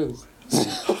 That's what it is.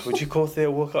 Would you call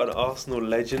Theo Walcott an Arsenal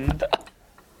legend?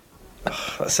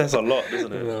 That says a lot,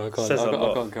 doesn't it? No, I can't.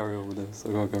 I can't carry on with this.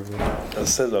 That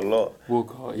says a lot.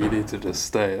 Walcott, you need to just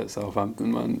stay at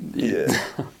Southampton, man. Yeah.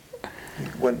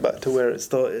 Went back to where it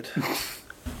started.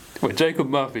 Wait, Jacob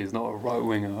Murphy is not a right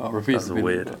winger. I refuse to believe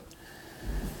weird.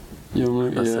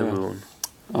 It. That's everyone.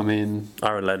 I mean,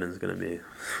 Aaron Lennon's gonna be.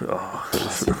 I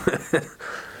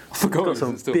forgot got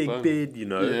some big beard,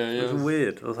 Yeah, It's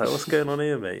weird. I was like, what's going on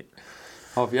here, mate?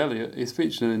 Harvey Elliott, he's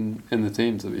featured in the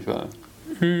team, to be fair.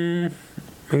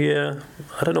 Yeah,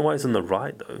 I don't know why he's on the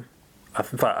right though. In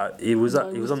fact, he was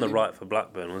on the right for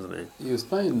Blackburn, wasn't he? He was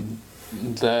playing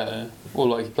there, or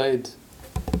like he played.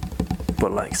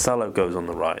 But like Salah goes on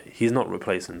the right. He's not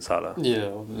replacing Salah.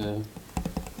 Yeah.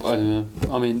 I don't know.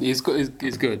 I mean, he's good.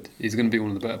 He's going to be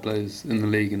one of the better players in the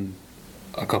league in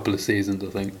a couple of seasons, I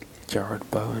think. Jared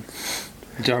Bowen.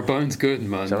 Jared Bowen's good,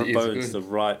 man. Jared Bowen's the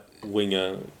right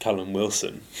winger Callum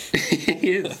Wilson.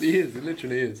 He is. He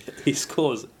literally is. He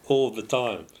scores all the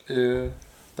time. Yeah.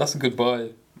 That's a good buy.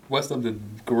 West Ham did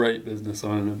great business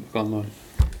on him, I can't lie.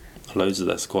 Loads of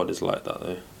their squad is like that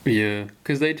though. Yeah,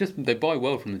 because they buy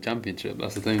well from the Championship.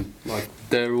 That's the thing. Like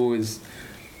they're always,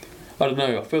 I don't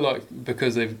know. I feel like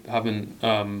because they haven't,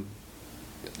 not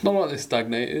like they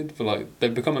stagnated, but like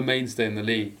they've become a mainstay in the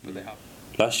league. But they have.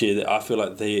 Last year, I feel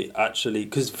like they actually,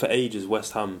 because for ages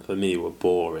West Ham for me were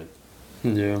boring.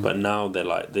 Yeah. But now they're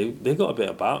like they got a bit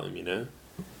about them,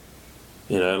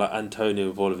 like Antonio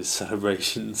with all of his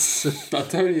celebrations.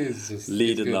 Antonio is just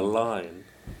leading the line.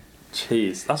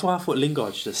 Jeez, that's why I thought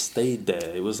Lingard just stayed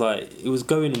there. It was like it was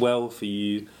going well for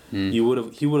you. He would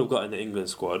have got in the England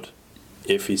squad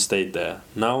if he stayed there.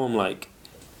 Now I'm like,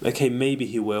 okay, maybe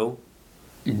he will,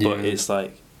 but it's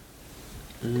like,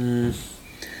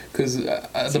 because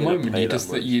at the moment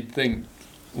you'd think,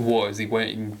 what is he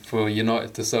waiting for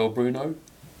United to sell Bruno?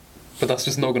 But that's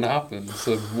just not going to happen.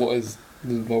 So what's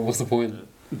the point?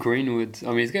 Greenwood,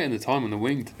 I mean, he's getting the time on the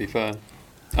wing, to be fair.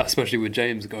 Especially with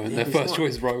James going, their first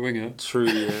choice right winger. True,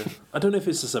 yeah. I don't know if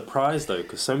it's a surprise though,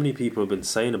 because so many people have been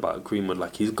saying about Greenwood,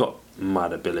 like he's got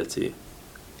mad ability.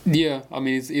 Yeah, I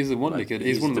mean, he's a wonder kid.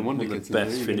 He's one of the wonder kids.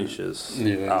 Best finishers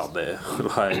out there.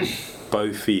 Like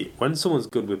both feet. When someone's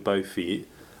good with both feet,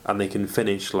 and they can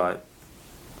finish like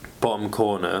bottom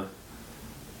corner,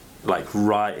 like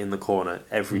right in the corner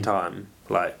every time.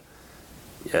 Like,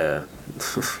 yeah,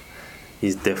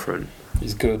 he's different.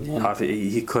 He's good, man. I think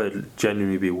he could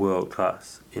genuinely be world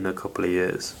class in a couple of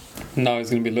years. Now he's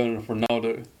going to be learning from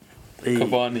Ronaldo,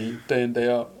 Cavani, day in, day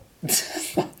out.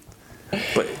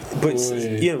 But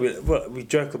you know, we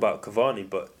joke about Cavani,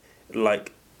 but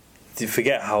like, you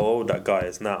forget how old that guy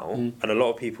is now, and a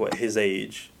lot of people at his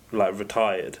age like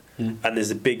retired, and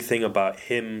there's a big thing about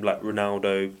him, like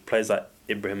Ronaldo, players like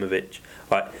Ibrahimovic,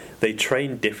 like they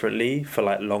train differently for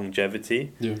like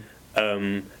longevity,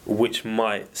 which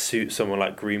might suit someone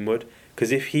like Greenwood,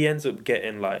 because if he ends up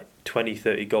getting like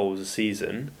 20-30 goals a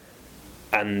season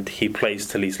and he plays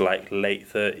till he's like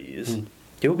late 30s,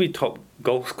 he'll be top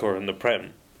goal scorer in the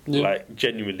Prem. Like,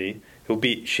 genuinely, he'll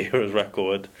beat Shearer's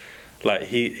record. Like,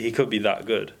 he could be that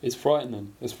good. It's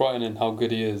frightening. It's frightening how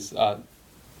good he is at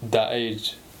that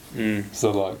age.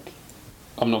 So, like,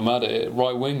 I'm not mad at it.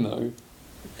 Right wing, though.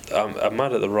 I'm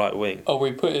mad at the right wing. Are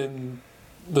we putting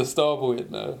the star boy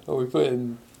in there? Are we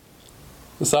putting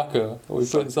Saka? Are we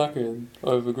putting Saka in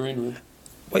over Greenwood?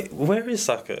 Wait, where is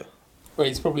Saka? Well,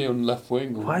 he's probably on left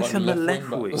wing. Or why is he on the left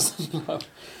wing?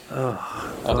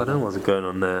 I don't know what's going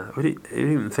on there. We didn't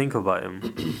even think about him.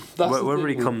 Whenever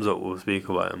he comes up, we'll speak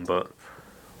about him. But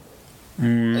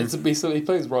so he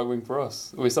plays right wing for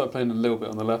us. We started playing a little bit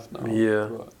on the left now. Yeah.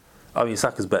 But I mean,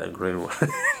 Saka's better than Greenwood.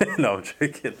 No, I'm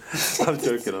joking. I'm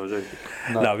joking.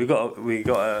 No, we got. You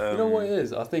know what it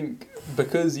is? I think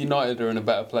because United are in a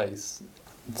better place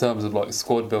in terms of like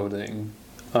squad building,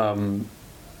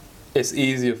 it's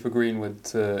easier for Greenwood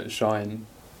to shine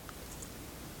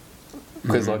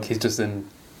because like he's just in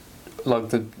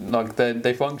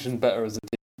they function better as a team.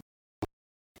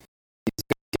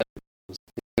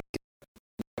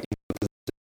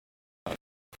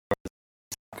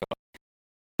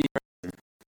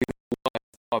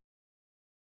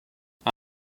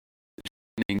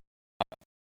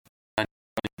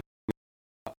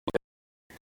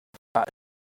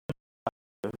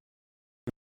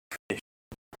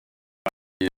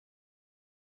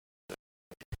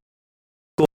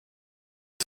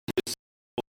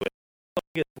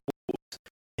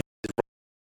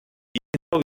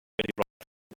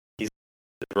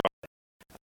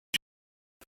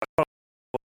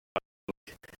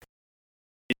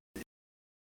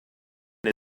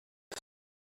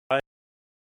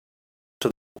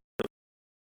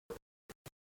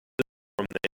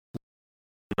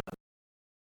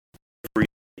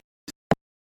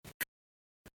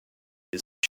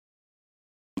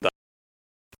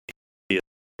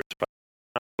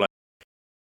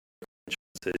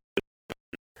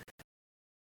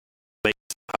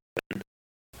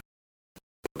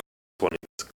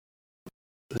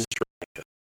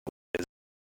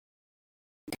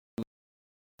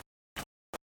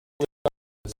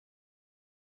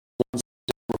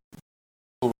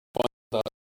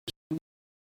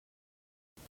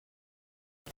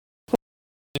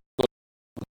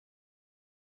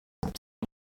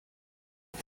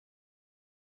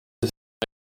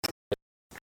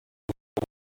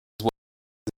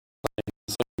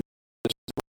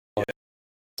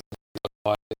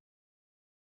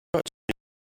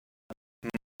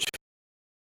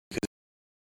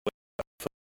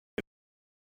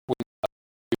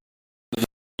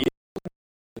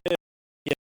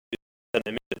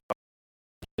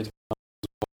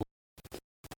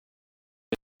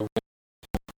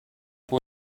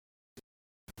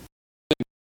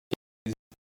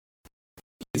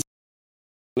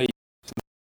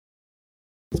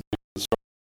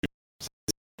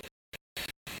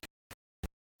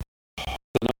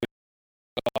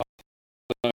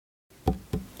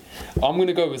 I'm going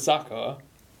to go with Saka.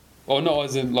 Or not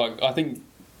as in, like, I think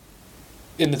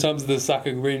in the terms of the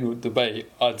Saka-Greenwood debate,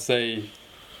 I'd say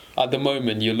at the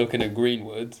moment you're looking at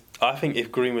Greenwood. I think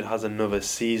if Greenwood has another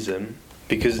season,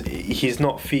 because he's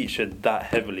not featured that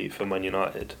heavily for Man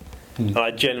United, and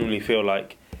I genuinely feel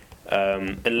like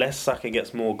unless Saka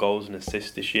gets more goals and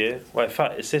assists this year, well, in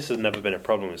fact, assists has never been a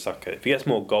problem with Saka. If he gets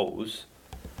more goals,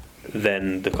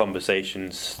 then the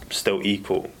conversation's still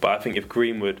equal. But I think if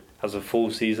Greenwood has a full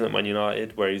season at Man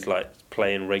United where he's like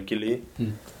playing regularly,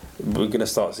 we're going to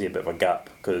start seeing a bit of a gap,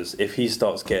 because if he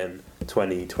starts getting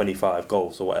 20, 25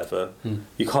 goals or whatever,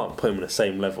 you can't put him on the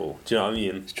same level. Do you know what I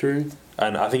mean? It's true.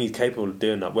 And I think he's capable of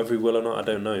doing that. Whether he will or not, I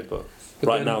don't know. But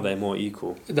right now they're more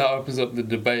equal. That opens up the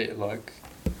debate. Like,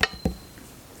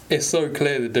 it's so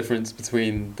clear the difference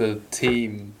between the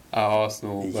team at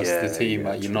Arsenal versus the team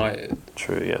at United.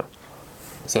 True, yeah.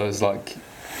 So it's like,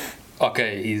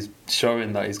 okay, he's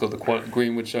showing that he's got the quality.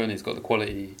 Greenwood showing he's got the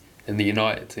quality in the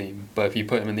United team, but if you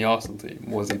put him in the Arsenal team,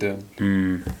 what's he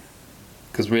doing?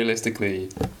 Because realistically,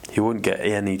 he wouldn't get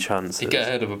any chances. he'd get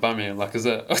ahead of Aubameyang, like I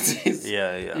said.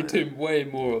 Yeah. He'd do way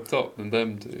more up top than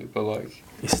them do, but like...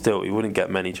 He wouldn't get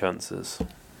many chances.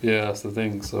 Yeah, that's the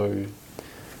thing, so...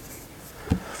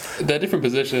 They're different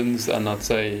positions, and I'd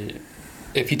say...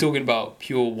 If you're talking about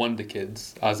pure wonder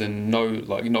kids, as in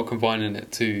not confining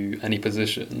it to any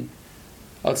position,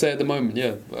 I'd say at the moment,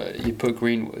 you put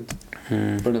Greenwood.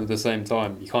 But at the same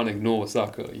time, you can't ignore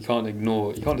Saka. You can't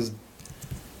just...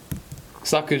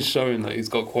 Saka's shown that he's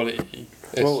got quality.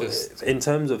 In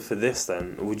terms of for this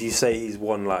then, would you say he's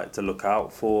one like to look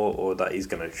out for, or that he's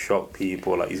going to shock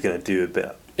people, like he's going to do a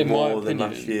bit more than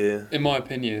last year? In my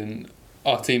opinion,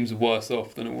 our team's worse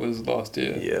off than it was last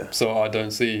year. Yeah. So I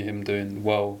don't see him doing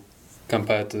well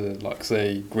compared to, like,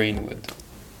 say, Greenwood,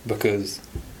 because,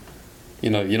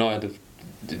 United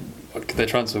their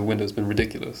transfer window's been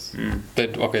ridiculous. They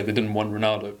didn't want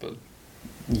Ronaldo, but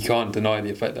you can't deny the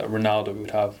effect that Ronaldo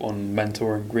would have on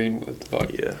mentoring Greenwood.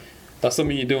 That's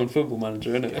something you do on Football Manager,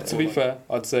 isn't it? Yeah, to be fair,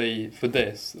 I'd say for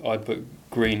this, I'd put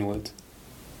Greenwood.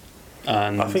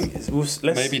 And I think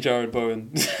maybe Jared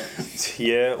Bowen.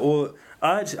 Yeah, or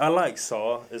I like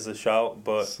Sarr as a shout,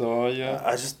 but Sarr, yeah.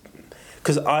 I just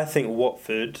because I think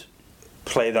Watford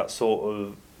play that sort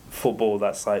of football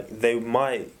that's like they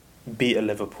might beat a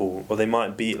Liverpool or they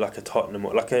might beat like a Tottenham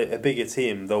or like a bigger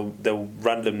team. They'll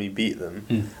randomly beat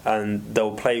them and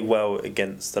they'll play well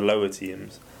against the lower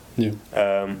teams. Yeah.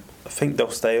 I think they'll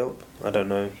stay up. I don't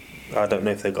know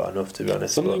if they got enough, to be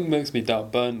honest. Something makes me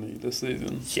doubt Burnley this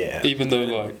season. Yeah. Even though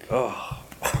like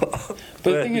but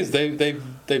the thing is,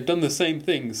 they've done the same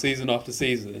thing season after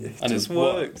season, and it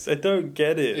works. I don't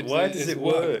get it. Why does it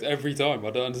work every time?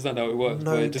 I don't understand how it works.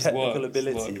 No but it just technical works.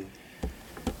 ability. Like,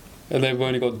 and they've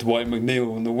only got Dwight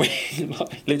McNeil on the wing.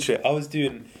 Like. Literally, I was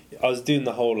doing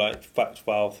the whole like fact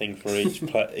file thing for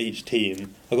each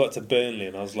team. I got to Burnley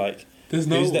and I was like, who's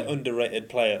the underrated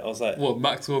player? I was like, what,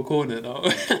 Maxwell Cornet now?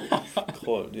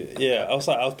 Yeah, I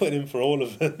was putting him for all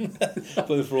of them.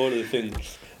 Putting for all of the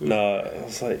things. No, I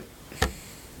was like,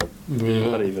 I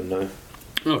don't even know.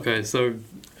 Okay, so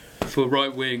for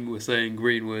right wing, we're saying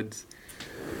Greenwood.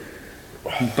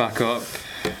 Back up,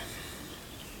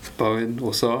 Bowen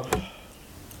or Sarr.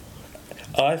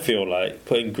 I feel like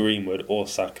putting Greenwood or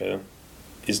Saka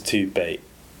is too bait.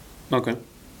 Okay,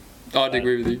 I'd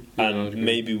agree with you. And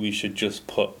maybe we should just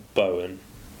put Bowen.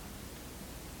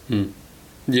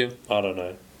 Yeah. I don't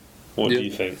know. What do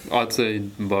you think? I'd say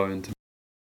Bowen.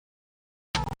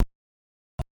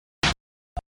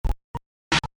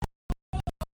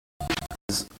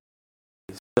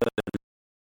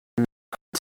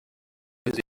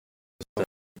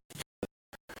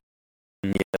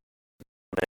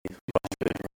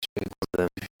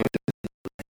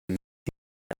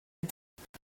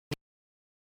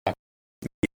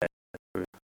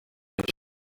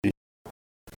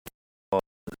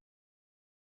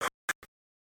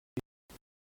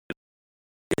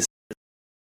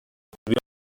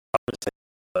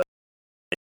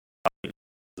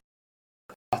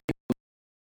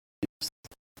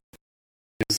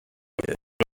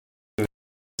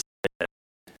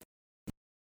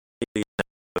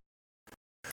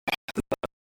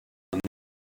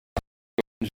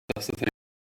 That's the thing.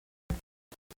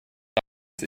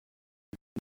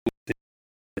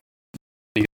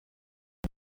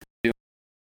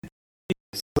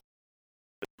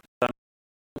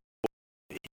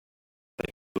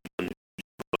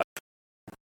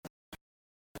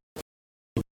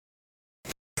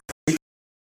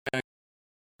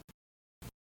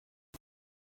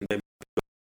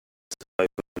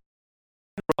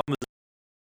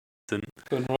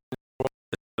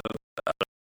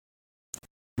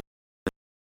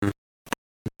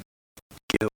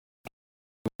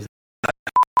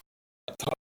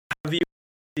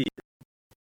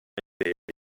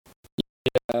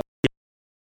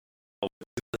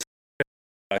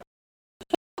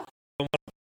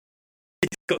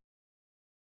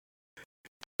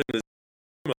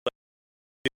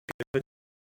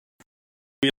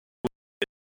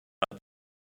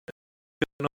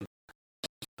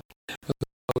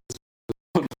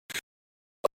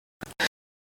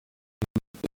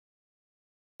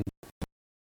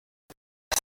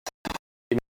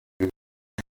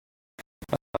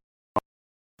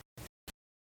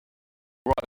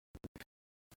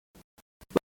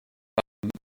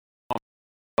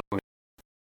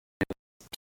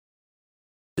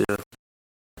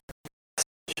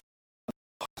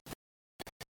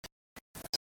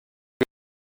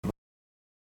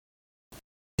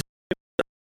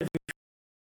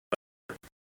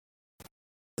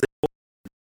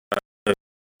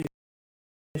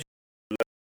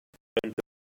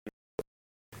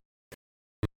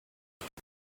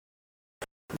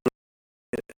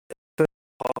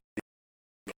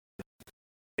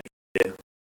 Yeah.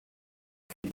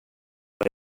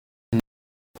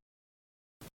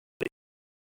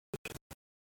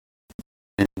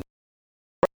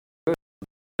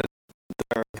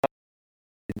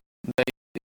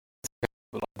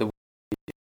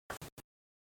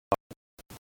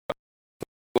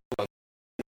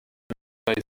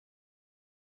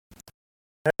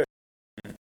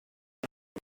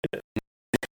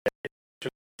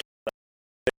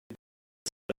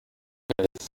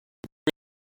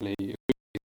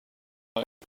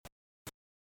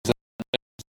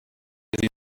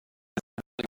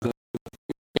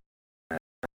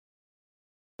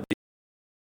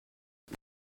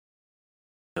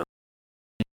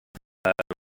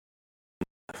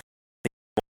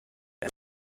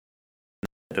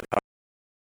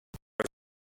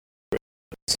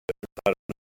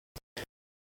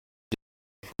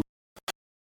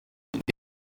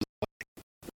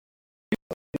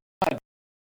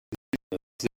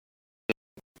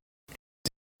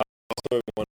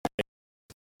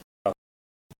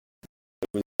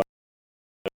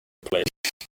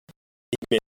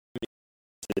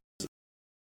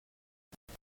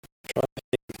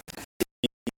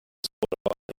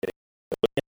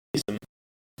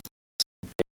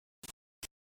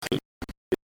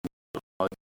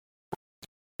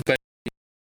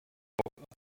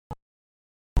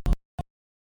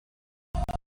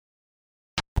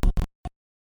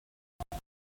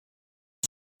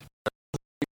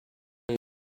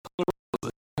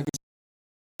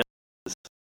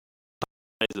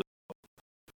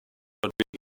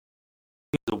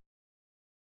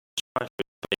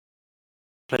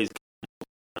 Plays.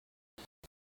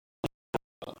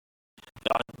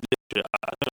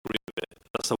 I don't agree with it.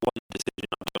 That's the one decision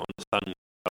I don't understand.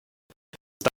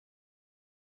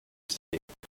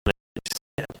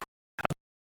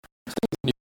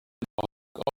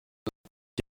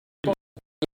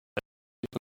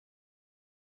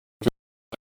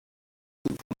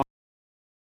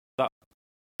 That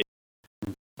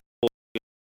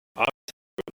I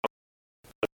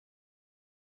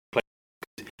play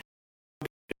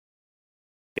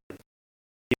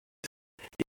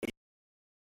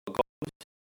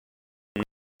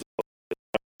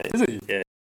Is he? yeah,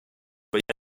 but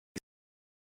yeah,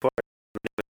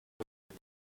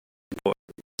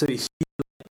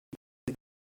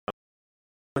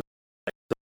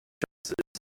 so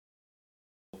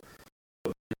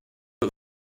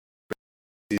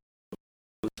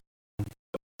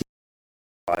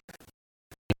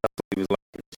he was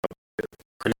like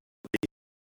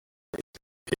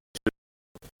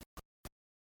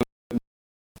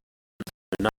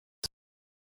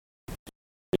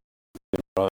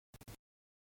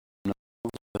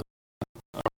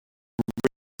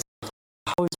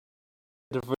how is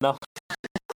it enough?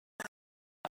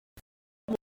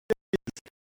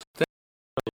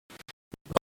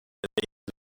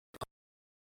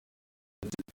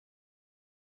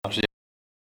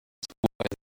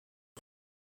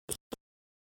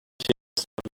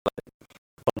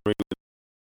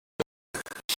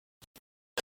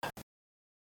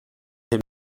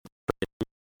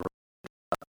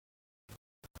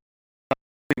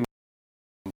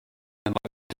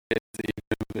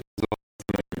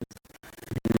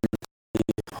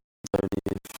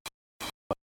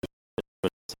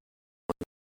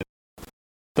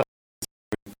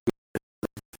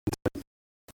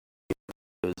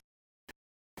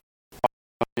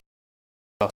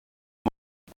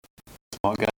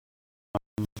 Smart guy.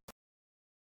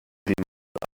 We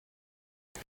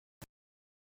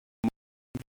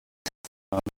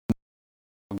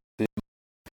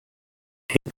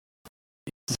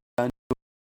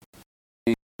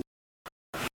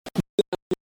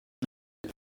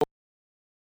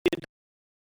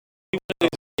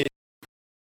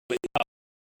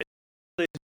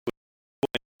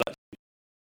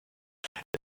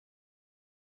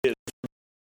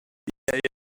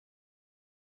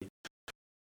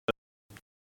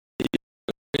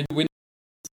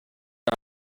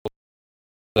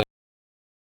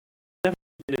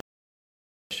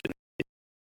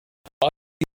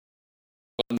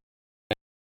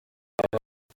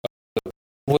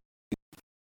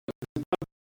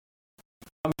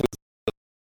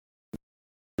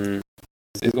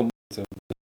he's got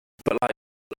But like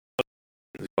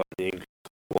the English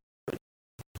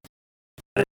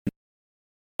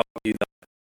argue that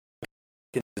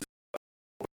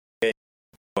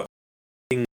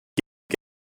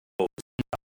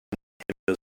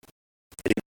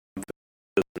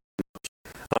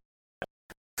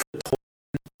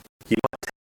you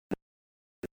might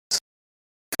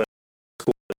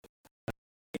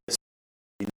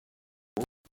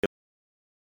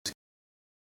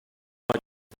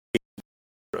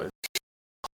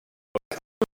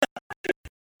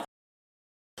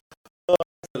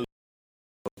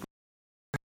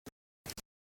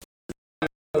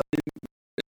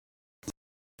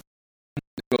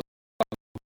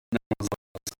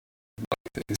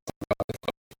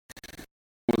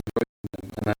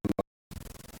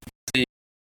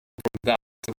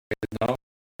now.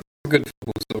 Good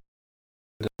football story.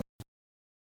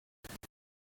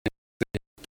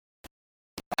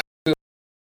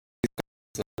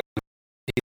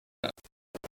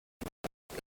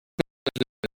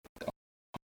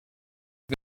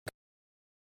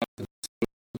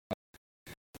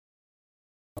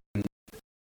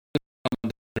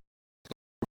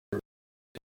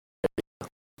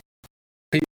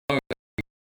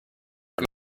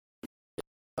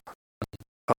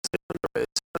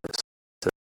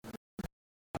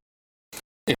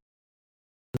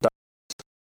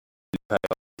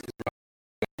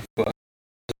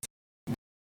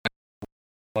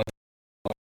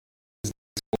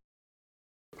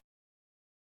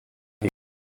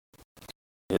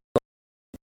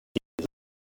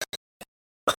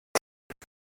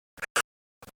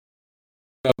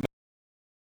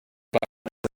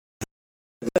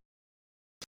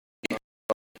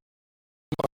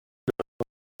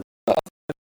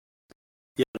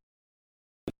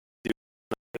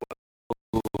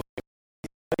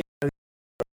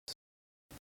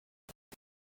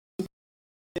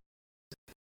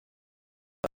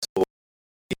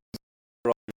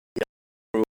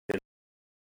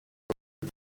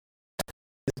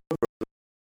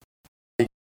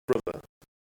 Brother.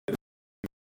 And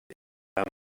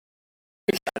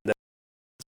then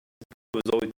was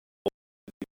always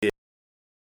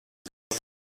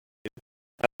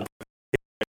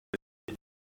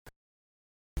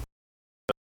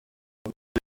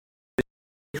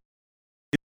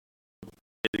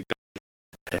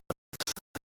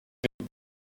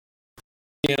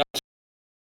Yeah.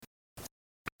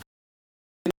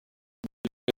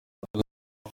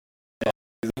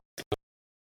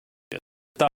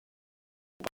 that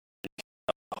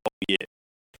whole year.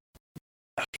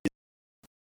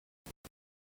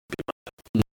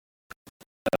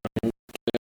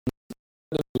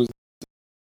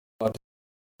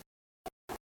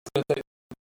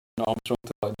 Armstrong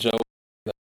to like Joe.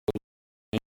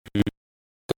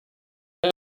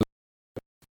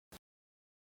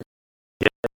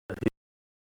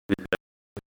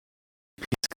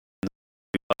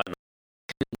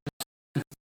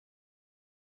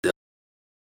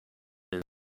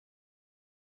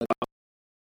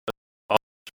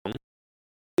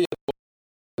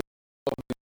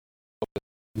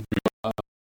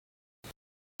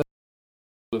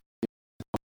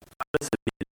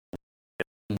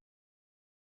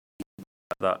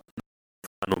 That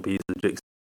final piece of jigsaw,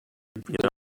 you know.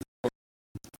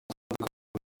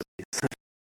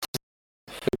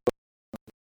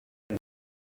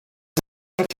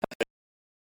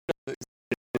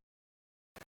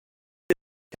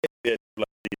 Yeah, like,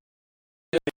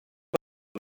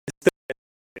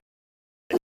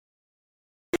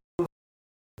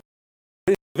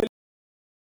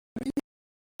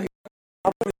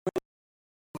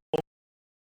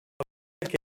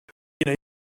 you know,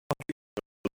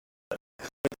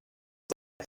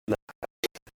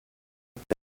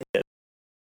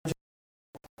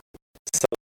 so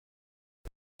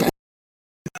it's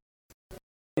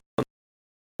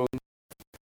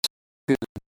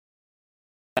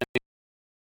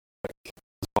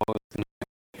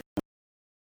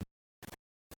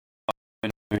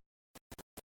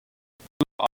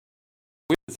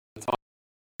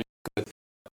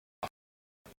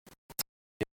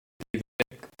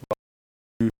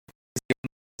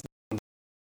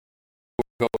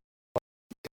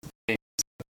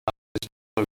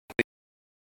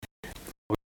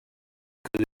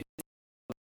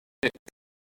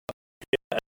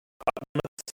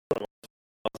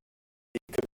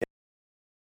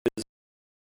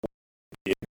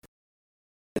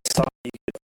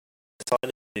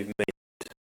sign they've made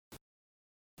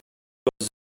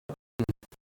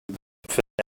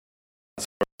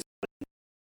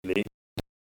really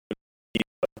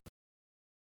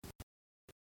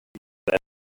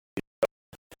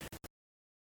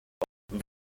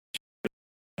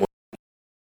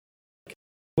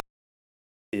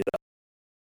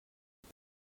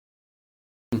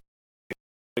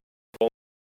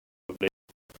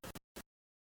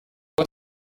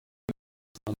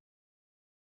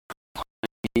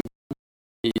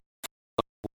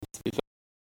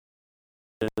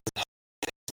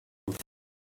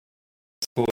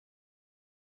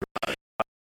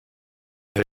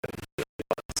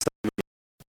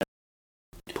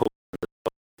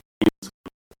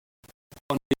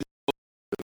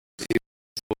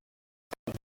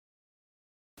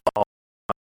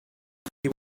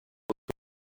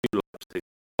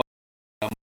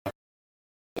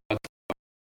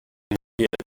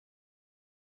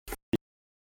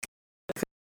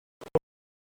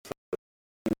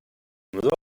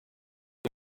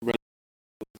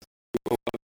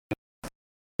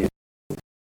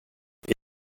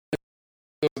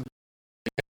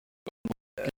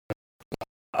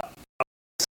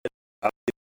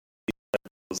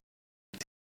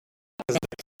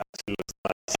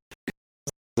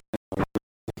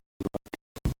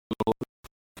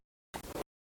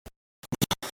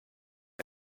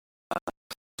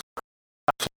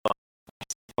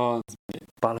Barnes.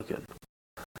 Balogun.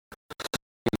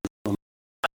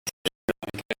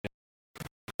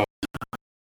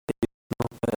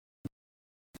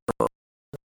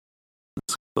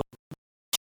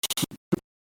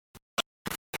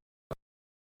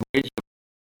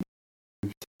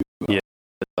 Yeah.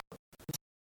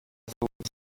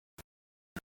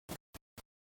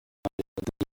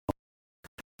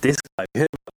 This guy, you heard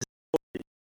about this story?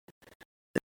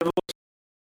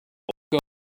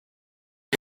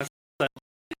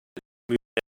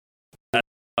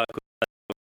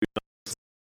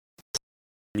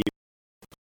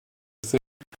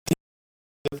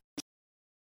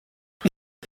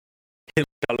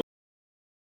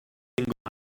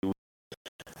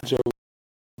 Joe.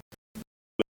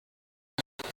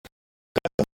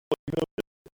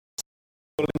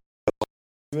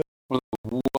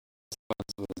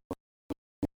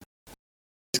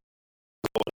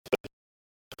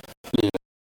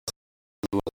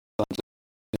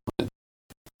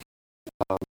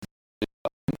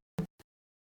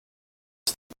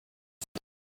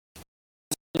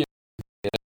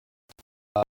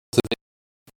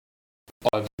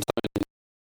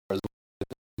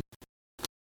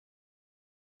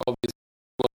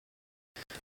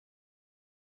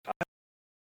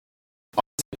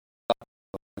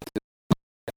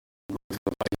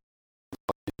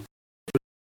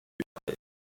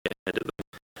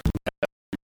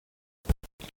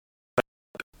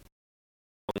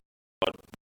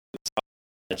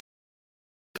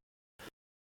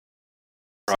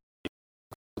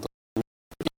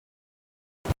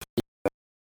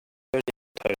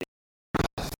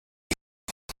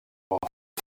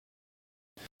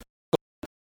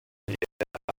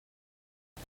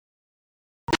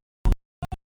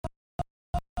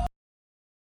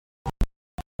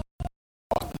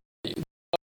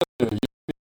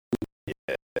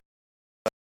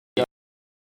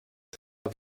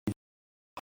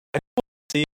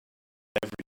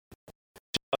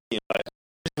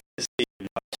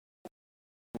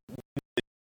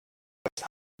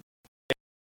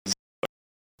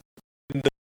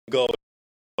 Go.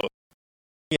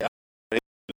 Yeah.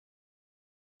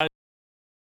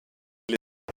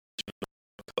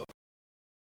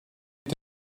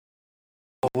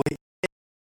 Oh, wait.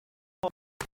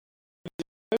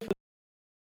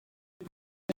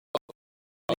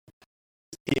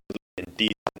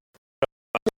 Indeed.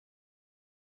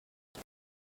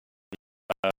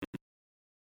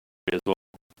 As well.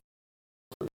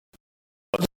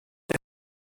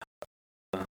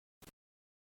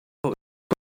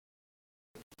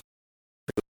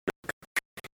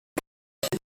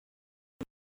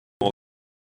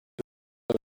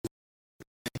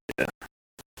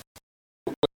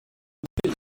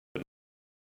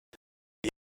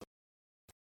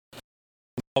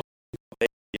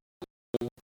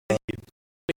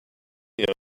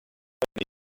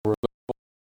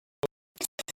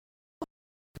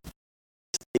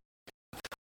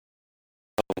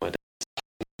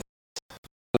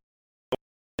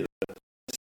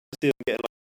 Still get